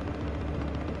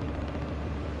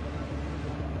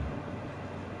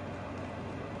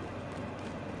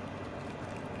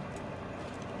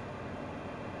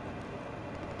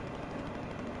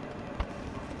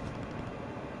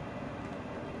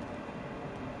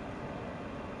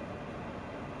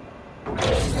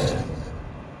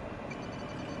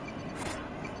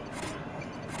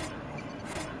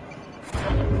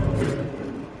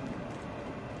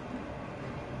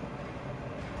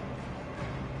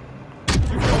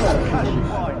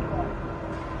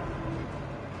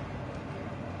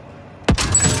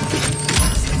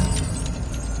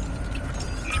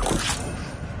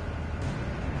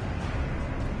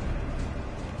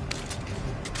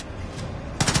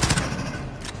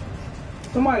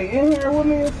 Somebody in here with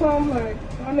me or something? Like,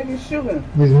 my niggas shooting.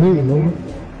 It's me, nigga.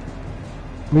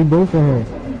 We both in here.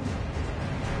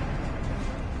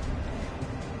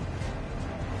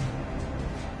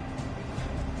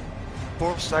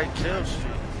 Foresight Kill Street.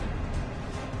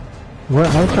 What?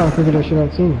 I'm trying to figure that shit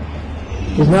out too.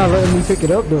 It's not letting me pick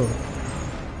it up though.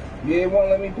 Yeah, it won't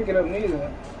let me pick it up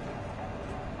neither.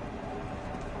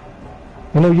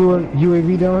 I know you were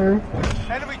UAV down here.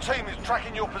 Enemy team is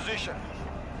tracking your position.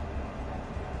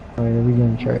 Oh yeah, we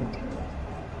getting tracked.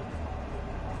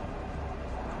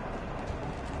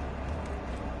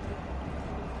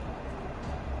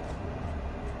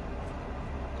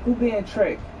 Who being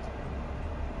tracked?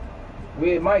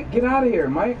 Yeah, Mike, get out of here,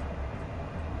 Mike.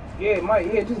 Yeah,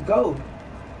 Mike, yeah, just go.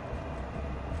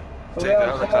 Take the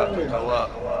helicopter, go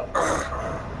up.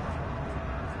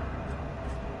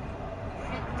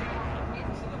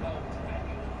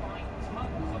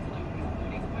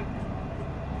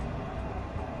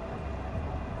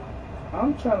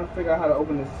 I'm trying to figure out how to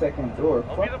open the second door.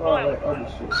 Fuck all that other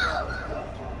shit.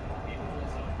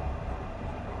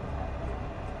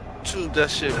 Tube that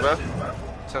shit, bro.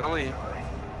 Telling you.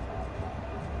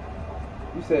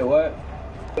 You said what?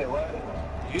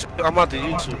 I'm about to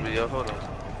YouTube video. Hold on.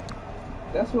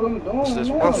 That's what I'm doing. It's this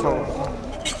one phone.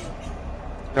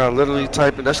 Yeah, literally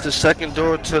typing. That's the second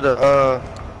door to the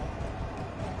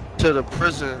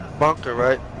prison bunker,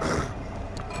 right?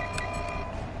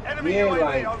 Yeah,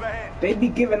 like they be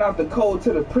giving out the code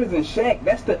to the prison shack.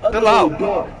 That's the other little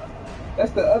door.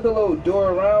 That's the other little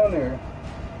door around there.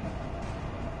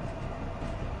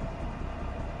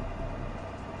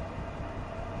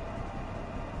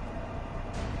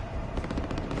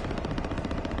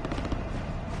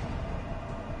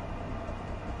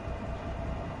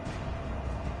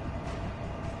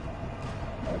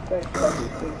 Thanks, fucking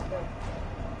shit.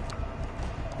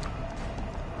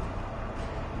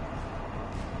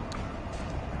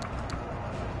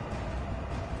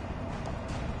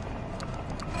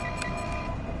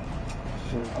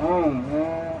 Shit on,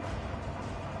 man.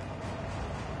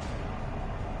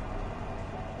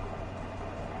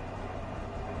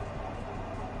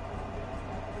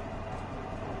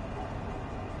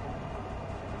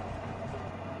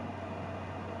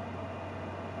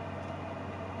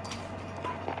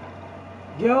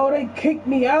 Yo, they kicked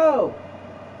me out.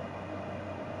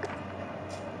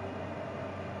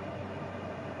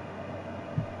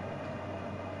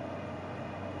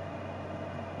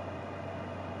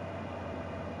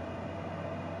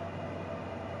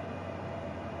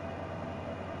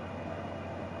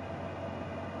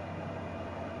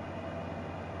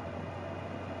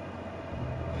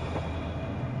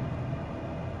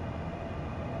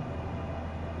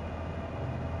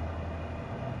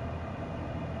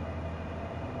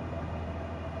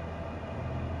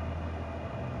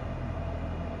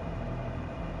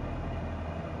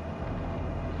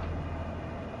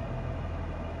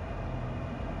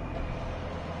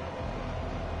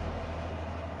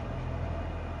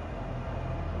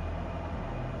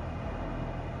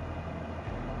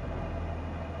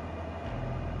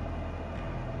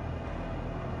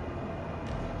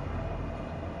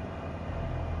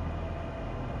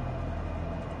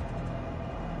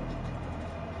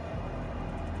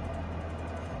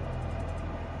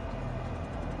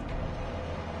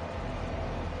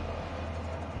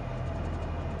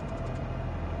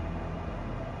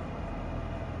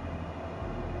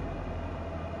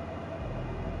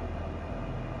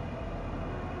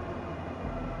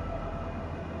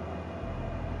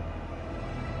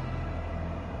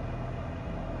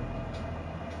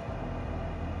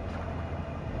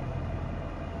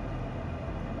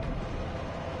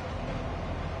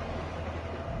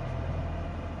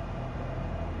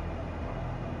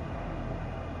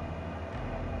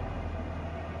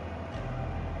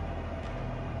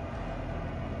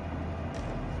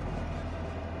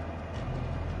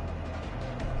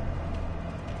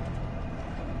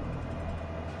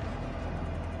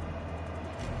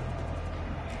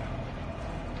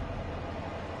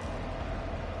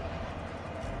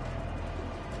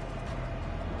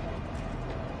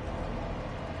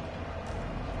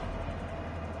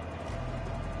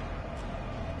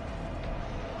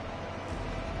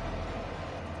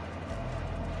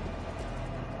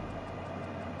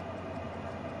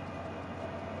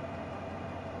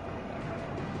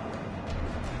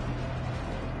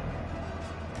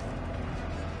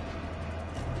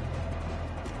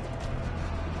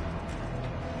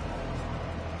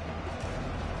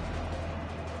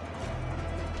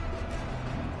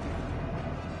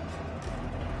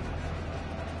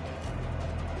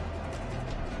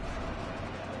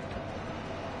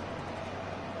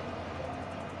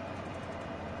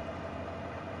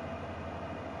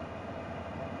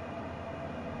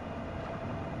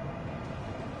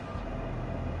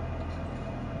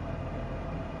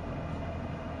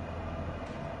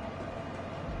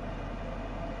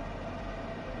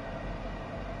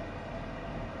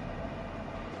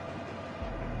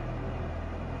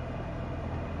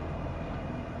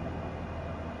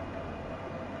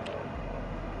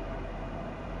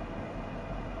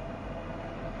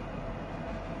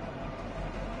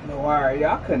 Alright,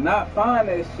 y'all could not find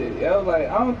that shit. Yo, like,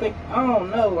 I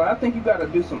don't know. Like, I think you gotta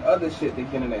do some other shit to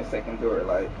get in that second door.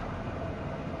 Like,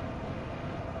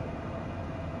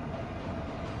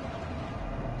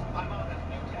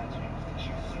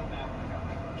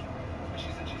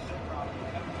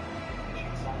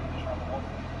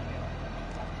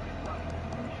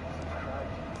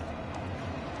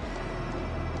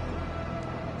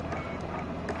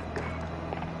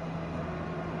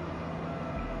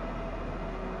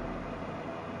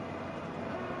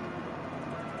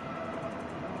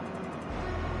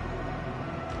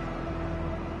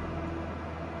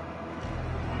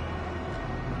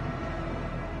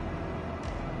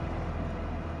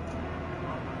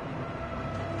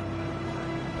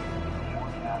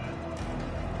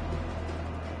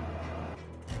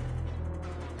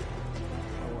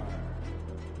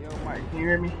 can you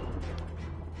hear me?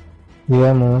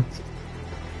 Yeah, man.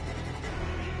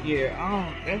 Yeah,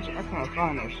 I can't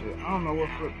find that shit. I don't know what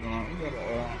flip going. We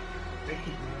gotta, they keep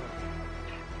me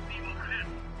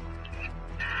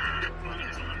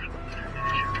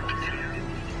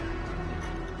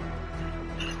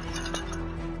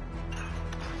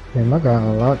Damn, I got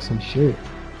unlocked some shit.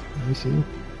 Let me see.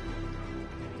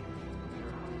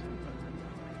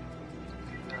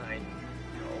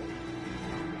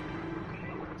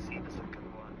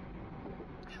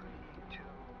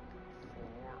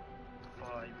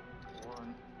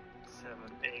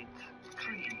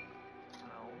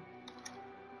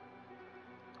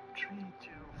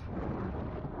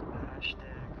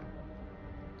 Hashtag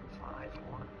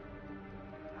 51.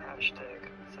 Hashtag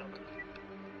 7.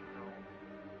 No.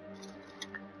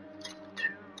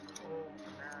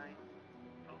 209.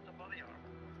 Oh, the body armor.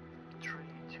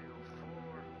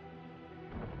 324.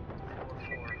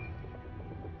 44.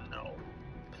 No.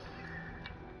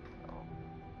 No.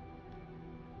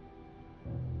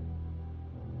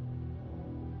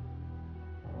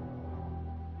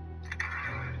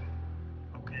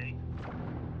 Okay.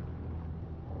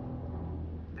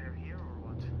 They're here or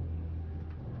what?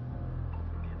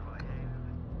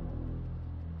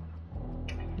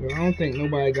 Yo, I don't think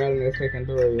nobody got in that second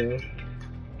door, yo.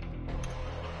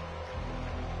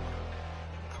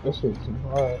 That shit's too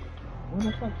hard. Where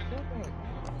the fuck is that at?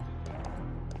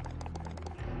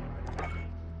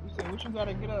 You said what you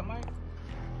gotta get up, Mike?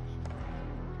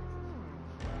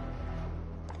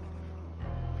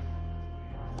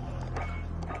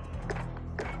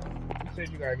 You said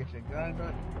you gotta get your guns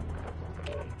up?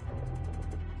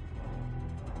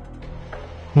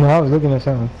 No, I was looking at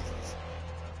something.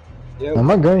 Yep. Now,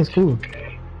 my gun is cool.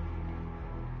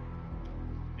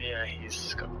 Yeah,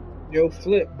 he's. Yo,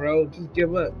 Flip, bro. Just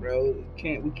give up, bro.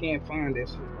 We can't find that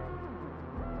shit, bro.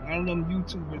 None of them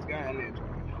YouTubers got in there, bro.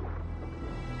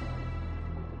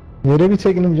 Yeah, they be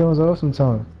taking them Jones off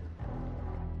sometimes.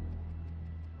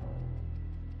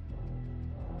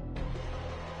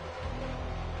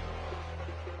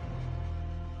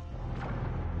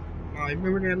 Oh, you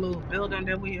remember that little building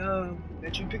that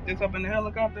that you picked us up in the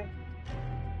helicopter?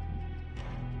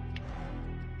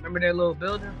 Remember that little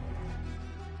building?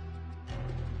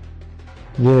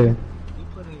 Yeah. You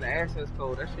put in the access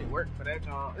code. That shit worked for that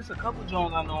joint. It's a couple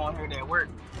joints I know on here that work,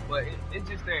 but it's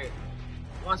just that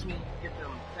once we get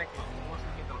them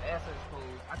access codes,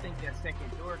 I think that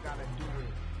second door gotta do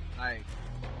it like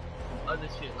some other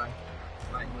shit, like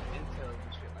with intel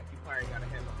and shit. Like you probably gotta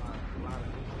have a lot of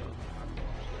intel.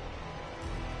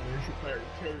 You should probably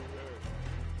tell you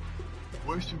that.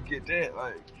 Once you get that,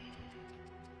 like,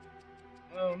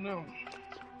 I don't know.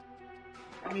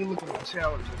 Let me look at my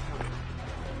challenges.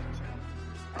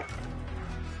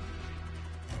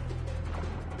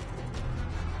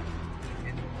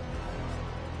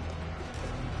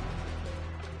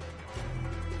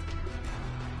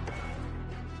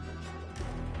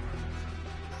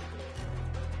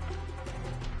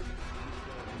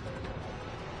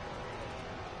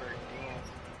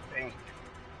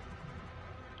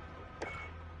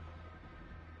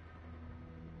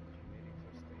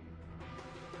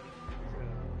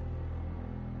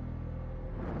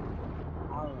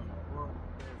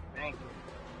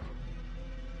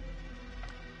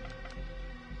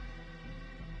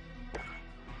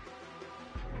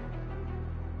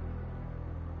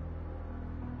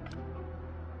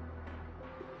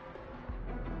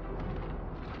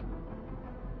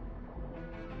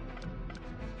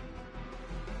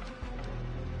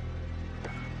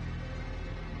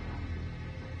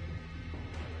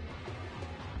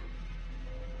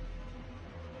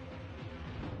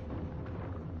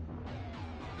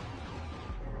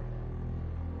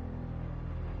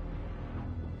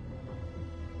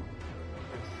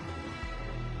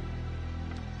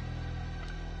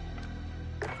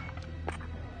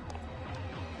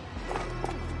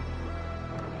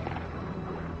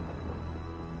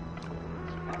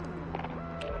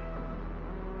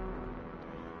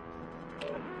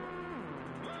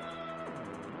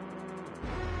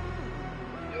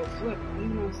 Flip, you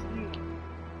know, sleep.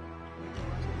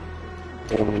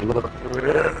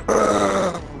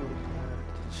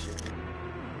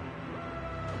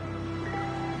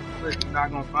 Flip, you're not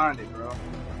gonna find it, bro.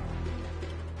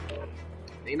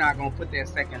 They not gonna put that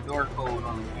second door code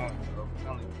on the game, bro.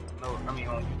 On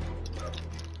YouTube, bro.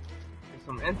 It's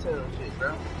some intel shit,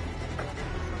 bro.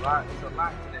 It's a lot to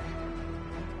that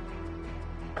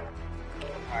shit.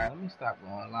 Alright, let me stop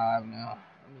going live now.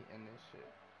 Let me end this shit.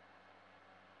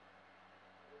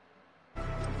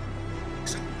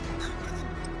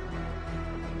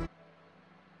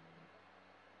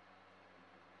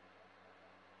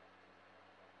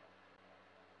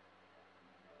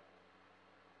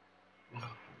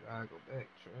 Gotta go back,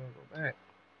 Trey, go back.